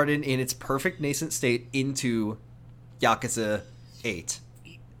Chao Garden in its perfect nascent state into Yakuza 8?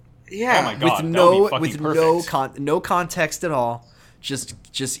 Yeah. Oh my God. With that would no be fucking with perfect. no context at all. Just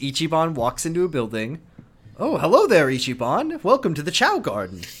Ichiban walks into a building. Oh, hello there, Ichiban. Welcome to the Chao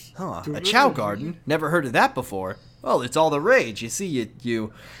Garden. Huh, a Chao Garden? Never heard of that before. Well, it's all the rage. You see,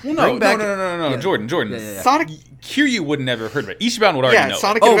 you Well, bring back- no, Yeah. Jordan. Yeah. Sonic. Kiryu would never heard of it. Ichiban would already Yeah, know.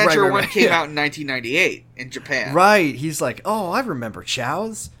 Sonic Oh, right, Adventure right, 1 right, came yeah. out in 1998 in Japan. Right. He's like, oh, I remember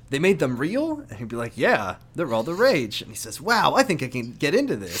Chaos. They made them real? And he'd be like, yeah, they're all the rage. And he says, wow, I think I can get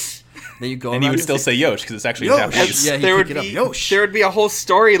into this. Then you go And he around would still say Yosh because it's actually Yosh. Japanese. Yeah, he'd there would pick it up. be Yosh. there would be a whole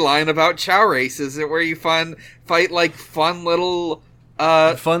storyline about Chow races where you fight like fun little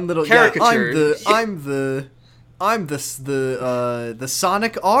fun little caricature. Yeah, I'm the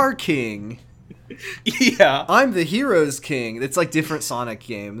Sonic R King. Yeah. I'm the Heroes King. It's like different Sonic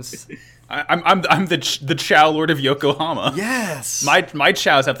games. I'm the Chao Lord of Yokohama. Yes. My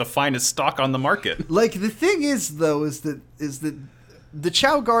Chows have the finest stock on the market. Like the thing is though is that the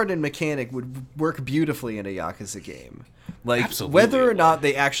Chao Garden mechanic would work beautifully in a Yakuza game. Like Absolutely. whether or not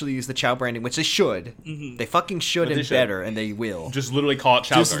they actually use the Chao branding, which they should, they fucking should But they and should. better, and they will. Just literally call it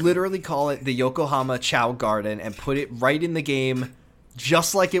Chao Just Garden. literally call it the Yokohama Chao Garden and put it right in the game,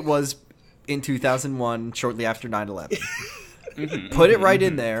 just like it was in 2001, shortly after 9/11. Put it right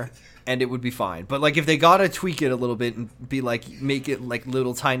in there, and it would be fine. But like, if they gotta tweak it a little bit and be like, make it like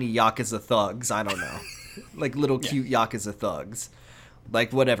little tiny Yakuza thugs, I don't know, like little cute Yakuza thugs,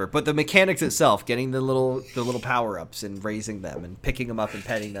 like whatever. But the mechanics itself, getting the little power ups and raising them and picking them up and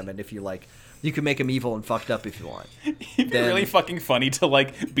petting them, and if you like, you can make them evil and fucked up if you want. It'd be really fucking funny to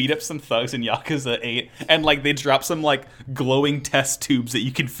like beat up some thugs in Yakuza 8 and like they drop some like glowing test tubes that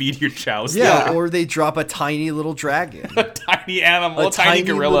you can feed your chows. Yeah, Yeah. or they drop a tiny little dragon. A tiny animal, A a tiny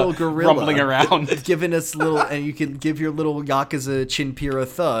little gorilla rumbling around. giving us little, and you can give your little Yakuza Chinpira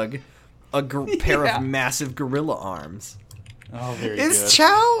thug a pair Yeah. of massive gorilla arms. Oh, very Is good.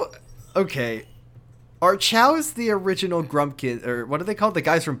 Chow okay? Are Chows the original Grumpkin, or what are they called? The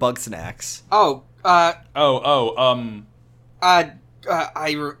guys from Bug Snacks. why Oh, am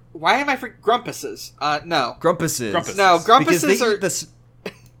I for Grumpuses? No. Grumpuses. Grumpuses. No, Because they Grumpuses are eat this.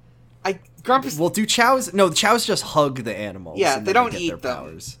 Grumpus Well, do Chows? No, the Chows just hug the animals. Yeah, and they then don't get eat their them.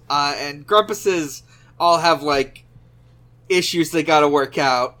 powers. And Grumpuses all have like issues they gotta work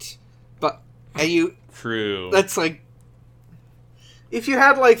out. true. That's like if you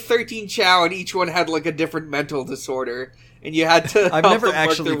had like 13 Chow and each one had like a different mental disorder and you had to I've help never them work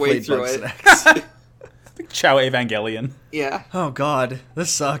actually their way played through Bug it. Snacks. Chow Evangelion. Yeah. Oh God,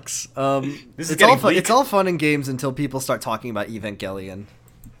 this sucks. This is it's all getting fun. bleak. It's all fun and games until people start talking about Evangelion.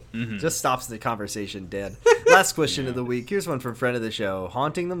 Mm-hmm. Just stops the conversation dead. Last question of the week. Here's one from friend of the show,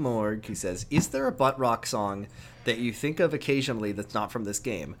 Haunting the Morgue. He says, "Is there a butt rock song that you think of occasionally that's not from this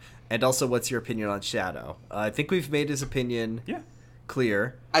game? And also, what's your opinion on Shadow?" I think we've made his opinion Yeah.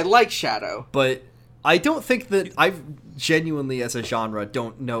 clear, I like Shadow. but I don't think that I've genuinely, as a genre,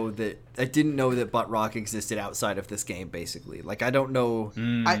 don't know that I didn't know that butt rock existed outside of this game. Basically, like I don't know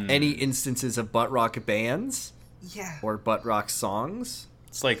any instances of butt rock bands Yeah. or butt rock songs.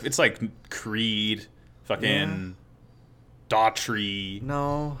 It's like Creed, fucking Daughtry.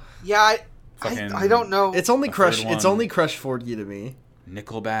 No, Yeah, Fucking- I don't know. it's only A Crush. third It's one. only Crush 40 to me.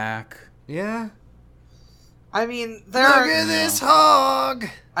 Nickelback. Yeah. I mean, there are, this hog.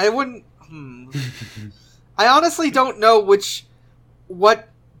 I wouldn't I honestly don't know what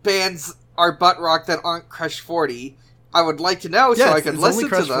bands are butt rock that aren't Crush 40. I would like to know so I could it's listen only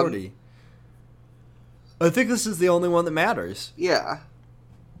Crush to them. 40. I think this is the only one that matters. Yeah.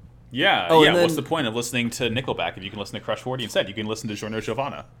 Yeah, Oh, yeah. and then- What's the point of listening to Nickelback if you can listen to Crush 40 instead? You can listen to Giorno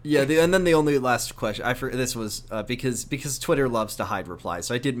Giovanna. Yeah, and then the only last question. This was because Twitter loves to hide replies,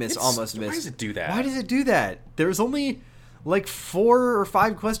 so I did miss. Why does it do that? Why does it do that? There's only like 4 or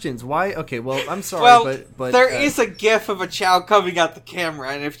 5 questions. Why? Okay, well, I'm sorry, Well, but there is a gif of a Chow coming at the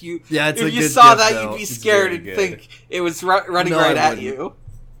camera, and if you Yeah, it's a if you good saw gif, that, though. you'd be It's scared very and good. think it was running No, right I at wouldn't. you.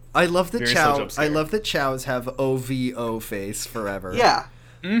 I love that Very slow jump I scare. love that Chows have OVO face forever. Yeah.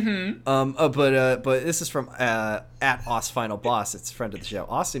 But this is from at Os Final Boss. It's a friend of the show,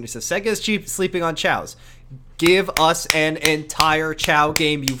 Austin, who says Sega is cheap sleeping on Chows. Give us an entire Chow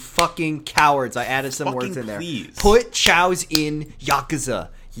game, you fucking cowards. I added some words Fucking in there. please. Put Chows in Yakuza,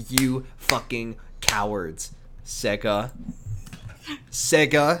 you fucking cowards. Sega,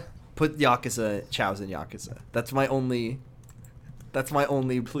 put Yakuza Chows in Yakuza. That's my only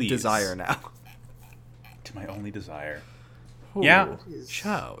Please. desire now. To my only desire. Yeah.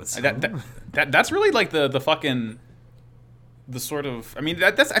 Chows. That's really like the fucking the sort of, I mean,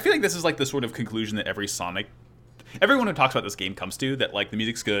 that's I feel like this is like the sort of conclusion that everyone who talks about this game comes to, that like the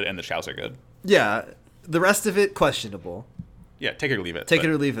music's good and the chows are good. Yeah, the rest of it questionable. Yeah, take it or leave it. Take it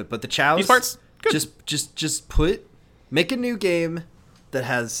or leave it. But the chows, these parts, good. just make a new game that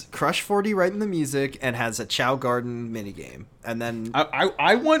has Crush 40 right in the music and has a Chow Garden minigame, and then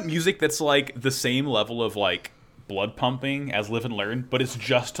I want music that's like the same level of like blood pumping as Live and Learn, but it's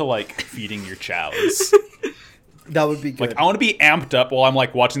just to like feeding your chows. that would be good. Like I want to be amped up while I'm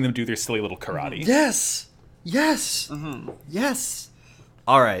like watching them do their silly little karate. Yes. Yes.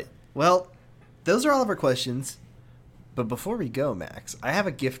 All right. Well, those are all of our questions. But before we go, Max, I have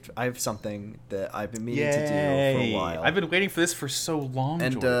a gift. I have something that I've been meaning to do for a while. I've been waiting for this for so long,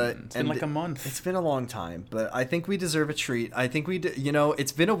 and Jordan. It's been like a month. It's been a long time, but I think we deserve a treat. I think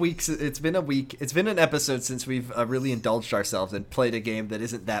it's been a week. It's been an episode since we've really indulged ourselves and played a game that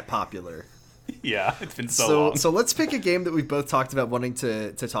isn't that popular. Yeah, it's been so long. So let's pick a game that we've both talked about wanting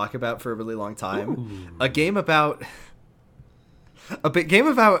to talk about for a really long time. Ooh. A game about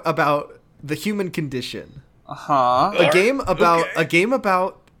the human condition. A game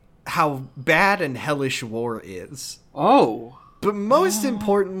about how bad and hellish war is. Oh. But most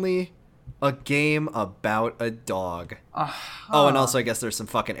importantly, a game about a dog. Oh, and also I guess there's some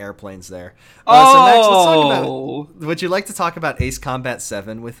fucking airplanes there. So Max, let's talk about. Would you like to talk about Ace Combat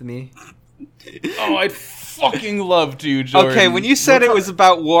 7 with me? Oh, I'd fucking love to, Jordan. Okay, when you said it was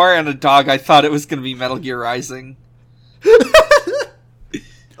about war and a dog, I thought it was going to be Metal Gear Rising.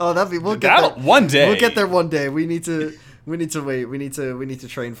 Oh, we'll get there one day. We'll get there one day. We need to wait. We need to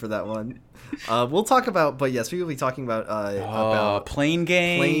train for that one. We'll talk about, but yes, we will be talking about plane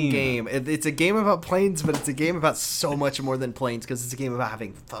game. Plane game. It's a game about planes, but it's a game about so much more than planes because it's a game about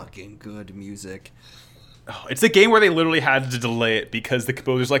having fucking good music. Oh, it's a game where they literally had to delay it because the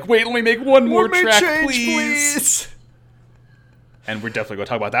composer's like, "Wait, let me make one more track, please." And we're definitely going to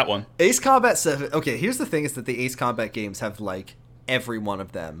talk about that one. Ace Combat 7. Okay, here's the thing: is that the Ace Combat games have like. Every one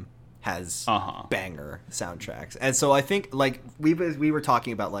of them has banger soundtracks, and so I think like we were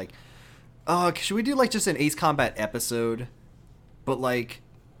talking about like, should we do like just an Ace Combat episode? But like,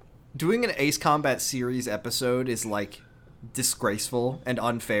 doing an Ace Combat series episode is like disgraceful and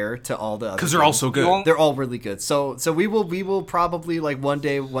unfair to all the other because they're all so good. They're all really good. So we will probably like one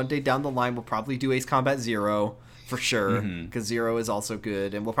day down the line we'll probably do Ace Combat 0. For sure, because 0 is also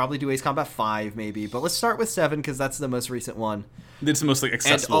good, and we'll probably do Ace Combat 5 maybe. But let's start with 7 because that's the most recent one. It's the most like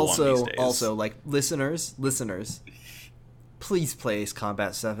accessible one these days. Also, like listeners, please play Ace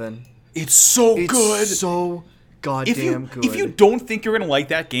Combat 7. It's so good, so goddamn good. If you don't think you're gonna like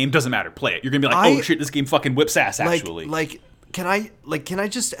that game, doesn't matter. Play it. You're gonna be like, oh shit, this game fucking whips ass. Actually, can I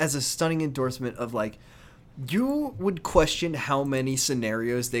just as a stunning endorsement of like, you would question how many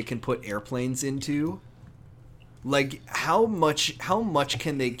scenarios they can put airplanes into. Like, how much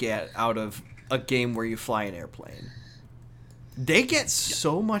can they get out of a game where you fly an airplane? They get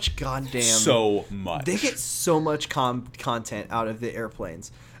so much goddamn... So much. They get so much content out of the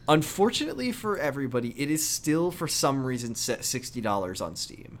airplanes. Unfortunately for everybody, it is still, for some reason, set $60 on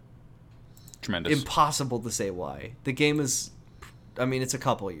Steam. Tremendous. Impossible to say why. The game is... I mean, it's a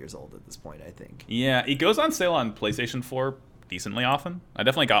couple of years old at this point, I think. Yeah, it goes on sale on PlayStation 4 decently often. I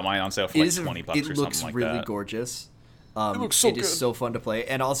definitely got mine on sale for like $20 or something like that. It looks really gorgeous. It looks so good. It is so fun to play,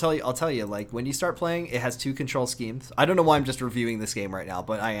 and I'll tell you, like when you start playing, it has 2 control schemes. I don't know why I'm just reviewing this game right now,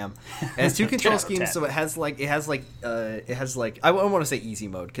 but I am. It has 2 control schemes, so it has like I won't want to say easy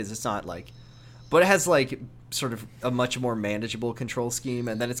mode because it's not like, but it has like sort of a much more manageable control scheme,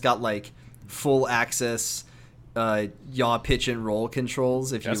 and then it's got like full access. Yaw, pitch, and roll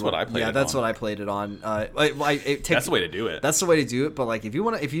controls. That's what I played. Yeah, that's what I played it on. That's the way to do it. That's the way to do it. But like, if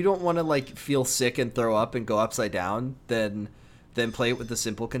you don't want to like feel sick and throw up and go upside down, then play it with the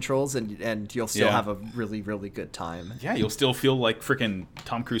simple controls, and you'll still have a really really good time. Yeah, you'll still feel like freaking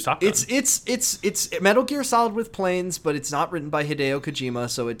Tom Cruise Top Gun. It's Metal Gear Solid with planes, but it's not written by Hideo Kojima,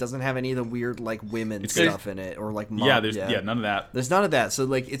 so it doesn't have any of the weird like women stuff in it or like none of that. There's none of that. So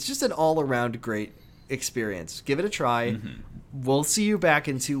like, it's just an all around great experience. Give it a try. We'll see you back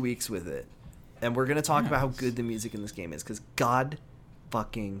in 2 weeks with it, and we're gonna talk about how good the music in this game is, because god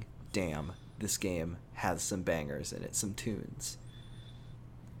fucking damn, this game has some bangers in it, some tunes.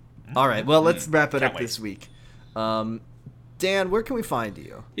 All right, well, let's wrap it up this week. Dan, where can we find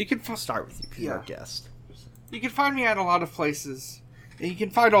you? You can start with you because you're our guest. You can find me at a lot of places, and you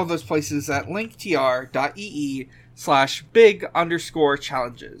can find all those places at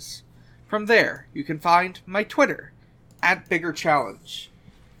linktr.ee/big_challenges. From there, you can find my Twitter, @BiggerChallenge.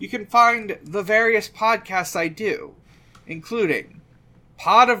 You can find the various podcasts I do, including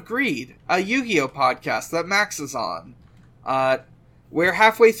Pod of Greed, a Yu-Gi-Oh! Podcast that Max is on, We're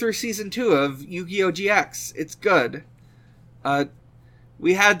halfway through Season 2 of Yu-Gi-Oh! GX. It's good.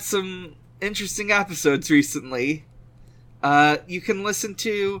 We had some interesting episodes recently. You can listen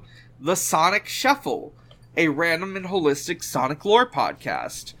to The Sonic Shuffle, a random and holistic Sonic lore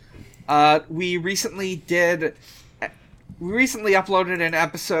podcast. We recently uploaded an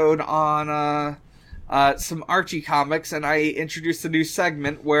episode on some Archie comics, and I introduced a new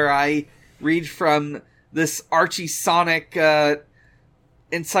segment where I read from this Archie Sonic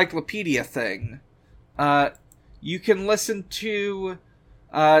encyclopedia thing. You can listen to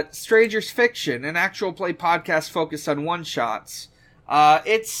Stranger's Fiction, an actual play podcast focused on one-shots.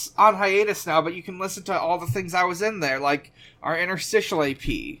 It's on hiatus now, but you can listen to all the things I was in there, like our interstitial AP.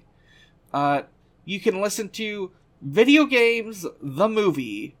 You can listen to Video Games, the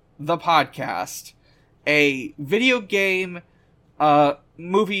Movie, the Podcast, a video game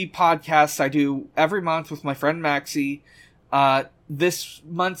movie podcast I do every month with my friend Maxie. This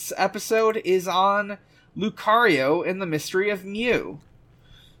month's episode is on Lucario and the Mystery of Mew.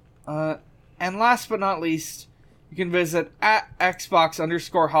 And last but not least, you can visit at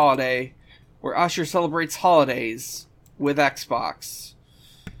Xbox_holiday, where Usher celebrates holidays with Xbox.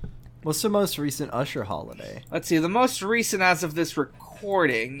 What's the most recent Usher holiday? Let's see, the most recent as of this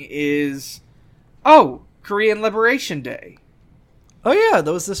recording is... Korean Liberation Day. Oh yeah,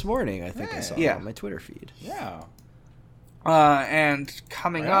 that was this morning. I think I saw it Yeah. on my Twitter feed. Yeah. And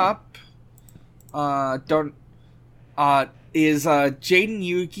coming up, is Jaden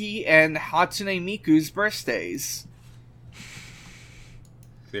Yuki and Hatsune Miku's birthdays.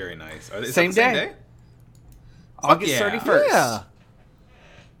 Very nice. Is that Same the same day. day? August yeah. 31st. Yeah.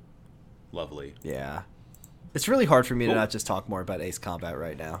 Lovely. Yeah. It's really hard for me to Cool. not just talk more about Ace Combat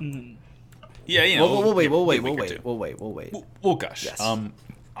right now. Yeah, you know. We'll wait. We'll gush. Yes.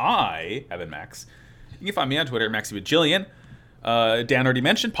 I have been Max. You can find me on Twitter at MaxieWithJillian. Dan already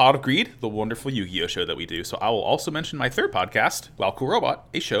mentioned Pod of Greed, the wonderful Yu-Gi-Oh! Show that we do. So I will also mention my third podcast, Wow Cool Robot,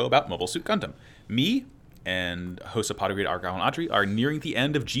 a show about Mobile Suit Gundam. Me and host of Pod of Greed, Argyle and Audrey, are nearing the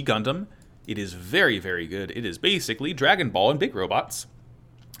end of G Gundam. It is very, very good. It is basically Dragon Ball and big robots.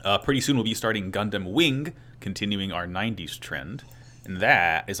 Pretty soon we'll be starting Gundam Wing, continuing our 90s trend. And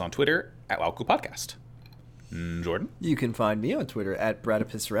that is on Twitter at Wow Cool Podcast. Jordan? You can find me on Twitter at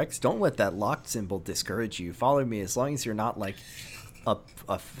BradipusRex. Don't let that locked symbol discourage you. Follow me as long as you're not like a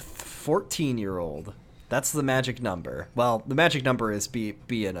 14-year-old. That's the magic number. Well, the magic number is be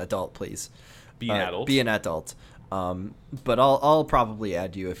an adult, please. Be an adult. Be an adult. But I'll probably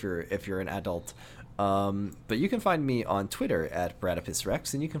add you if you're an adult. But you can find me on Twitter at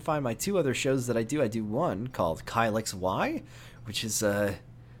BradipusRex, and you can find my two other shows that I do. I do one called Kyle XY, which is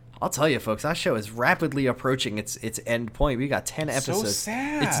I'll tell you, folks, that show is rapidly approaching its end point. We got 10 episodes. So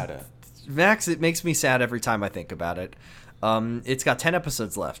sad. Max, it makes me sad every time I think about it. It's got 10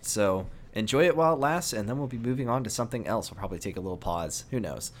 episodes left, so enjoy it while it lasts, and then we'll be moving on to something else. We'll probably take a little pause. Who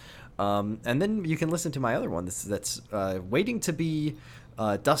knows? And then you can listen to my other one that's waiting to be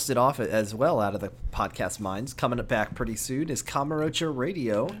dusted off as well out of the podcast minds. Coming back pretty soon is Kamurocho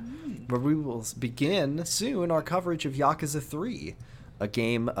Radio, where we will begin soon our coverage of Yakuza 3. A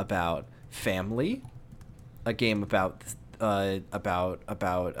game about family, a game about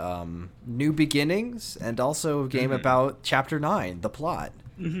new beginnings, and also a game about Chapter 9, the plot.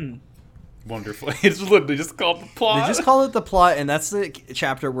 Wonderful. It's literally just called the plot. They just call it the plot, and that's the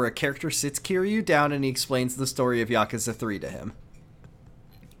chapter where a character sits Kiryu down and he explains the story of Yakuza 3 to him.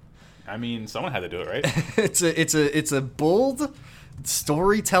 I mean, someone had to do it, right? It's a bold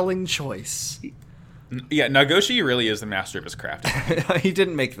storytelling choice. Yeah, Nagoshi really is the master of his craft. He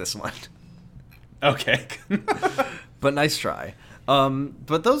didn't make this one. Okay. But nice try.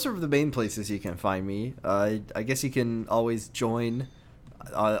 But those are the main places you can find me. I guess you can always join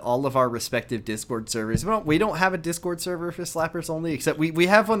all of our respective Discord servers. We don't have a Discord server for Slappers Only, except we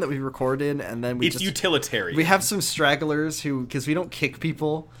have one that we record in, and then It's utilitarian. We have some stragglers because we don't kick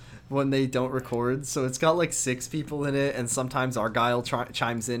people when they don't record, so it's got like 6 people in it, and sometimes Argyle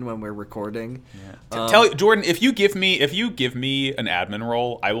chimes in when we're recording. Yeah. Tell Jordan, if you give me an admin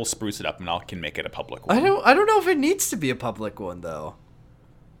role, I will spruce it up and I can make it a public one. I don't know if it needs to be a public one though.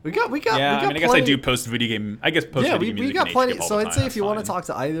 We got I guess I do post video game. I guess post yeah, video game we got plenty. all So the I'd time, say if you want to that's talk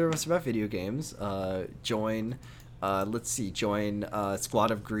to either of us about video games, join. Join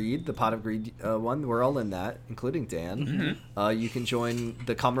Squad of Greed, the Pot of Greed one. We're all in that, including Dan. Mm-hmm. You can join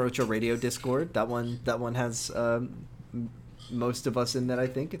the Kamurocho Radio Discord. That one has most of us in that. I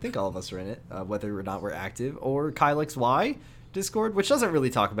think all of us are in it, whether or not we're active. Or Kyle XY Discord, which doesn't really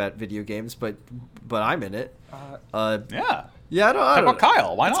talk about video games, but I'm in it. Yeah. Yeah, I don't Talk about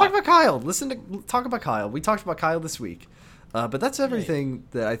Kyle. Why Let's not? talk about Kyle. Talk about Kyle. We talked about Kyle this week. But that's everything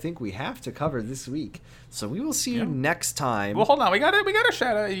that I think we have to cover this week. So we will see you next time. Well, hold on. We got a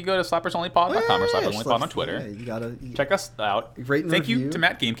shout out. You go to slappersonlypod.com or slappersonlypod on Twitter. Yeah, you gotta check us out. Rate and Thank you review. to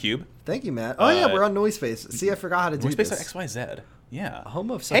Matt GameCube. Thank you, Matt. Oh yeah, we're on Noisepace. See, I forgot how to do this. Noisepace.xyz. Yeah.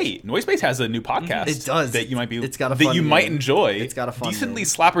 Home of such... Hey, Noisepace has a new podcast. It does. That you might be. It's got a that fun you might name. enjoy. It's got a fun decently name.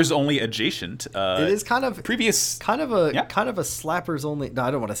 slappers only adjacent. It is kind of previous. kind of a slappers only. No,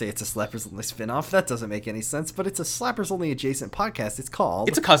 I don't want to say it's a slappers only spinoff. That doesn't make any sense. But it's a slappers only adjacent podcast. It's called.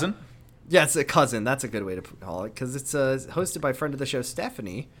 It's a cousin. Yeah, it's a cousin. That's a good way to call it because it's hosted by friend of the show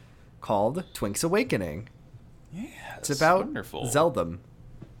Stephanie, called Twink's Awakening. Yeah, It's about wonderful. Zelda. I'm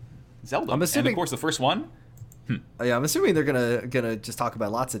assuming, and of course the first one. Yeah, I'm assuming they're gonna just talk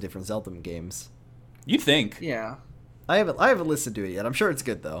about lots of different Zelda games. You'd think. Yeah. I haven't listened to it yet. I'm sure it's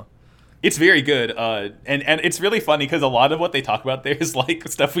good though. It's very good, and it's really funny because a lot of what they talk about there is like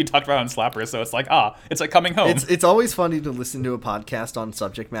stuff we talked about on Slapper. So it's like it's like coming home. It's always funny to listen to a podcast on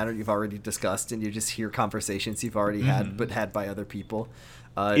subject matter you've already discussed, and you just hear conversations you've already had, but had by other people.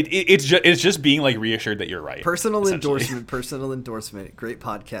 It's just being like reassured that you're right. Personal endorsement. Great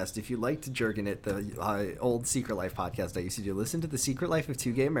podcast. If you liked Jerkin It, the old Secret Life podcast I used to do, listen to The Secret Life of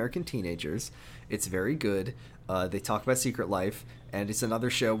Two Gay American Teenagers. It's very good. They talk about Secret Life, and it's another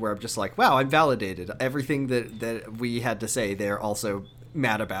show where I'm just like, wow, I'm validated. Everything that we had to say, they're also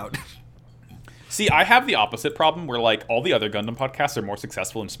mad about. See, I have the opposite problem where like all the other Gundam podcasts are more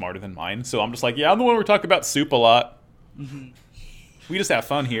successful and smarter than mine. So I'm just like, yeah, I'm the one where we talk about soup a lot. We just have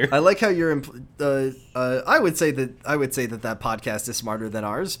fun here. I like how you're. I would say that podcast is smarter than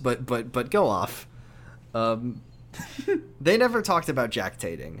ours, but go off. They never talked about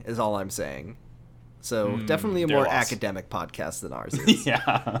jactating, is all I'm saying. So definitely a more academic podcast than ours is.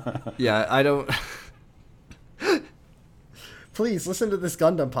 Yeah. Yeah, I don't. Please listen to this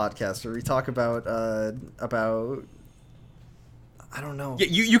Gundam podcast where we talk about I don't know. Yeah,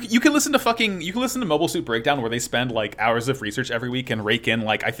 you can listen to Mobile Suit Breakdown where they spend like hours of research every week and rake in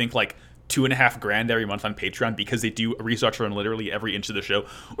like I think like $2,500 every month on Patreon because they do research on literally every inch of the show.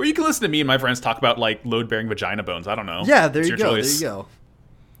 Or you can listen to me and my friends talk about like load-bearing vagina bones. I don't know. Yeah, there you go. Choice. There you go.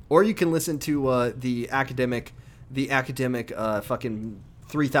 Or you can listen to the academic fucking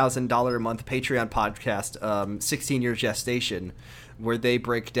 $3,000 a month Patreon podcast, 16 Year Gestation, where they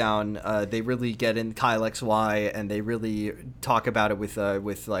break down, they really get in Kyle XY, and they really talk about it with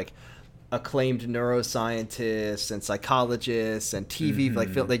like acclaimed neuroscientists and psychologists and TV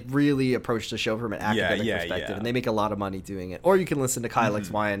like they really approach the show from an academic perspective, and they make a lot of money doing it. Or you can listen to Kyle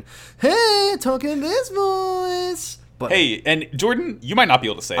XY and hey, talking this voice. But hey, and Jordan, you might not be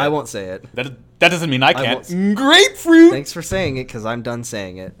able to say it. I won't say it. That doesn't mean I can't. won't. Grapefruit. Thanks for saying it, because I'm done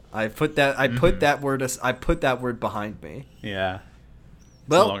saying it. I put that word behind me. Yeah. It's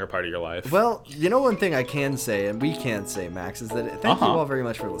Well, no longer part of your life. Well, you know one thing I can say, and we can say, Max, is that thank you all very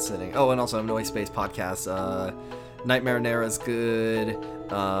much for listening. Oh, and also Noise Space Podcast. Night Marinera is good.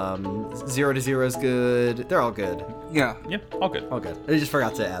 0 to 0 is good. They're all good. Yeah. Yeah, all good. All good. I just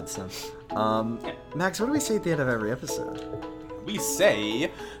forgot to add some. Max, what do we say at the end of every episode? We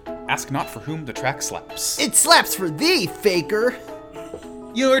say, ask not for whom the track slaps. It slaps for thee, faker!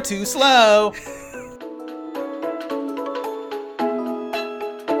 You're too slow.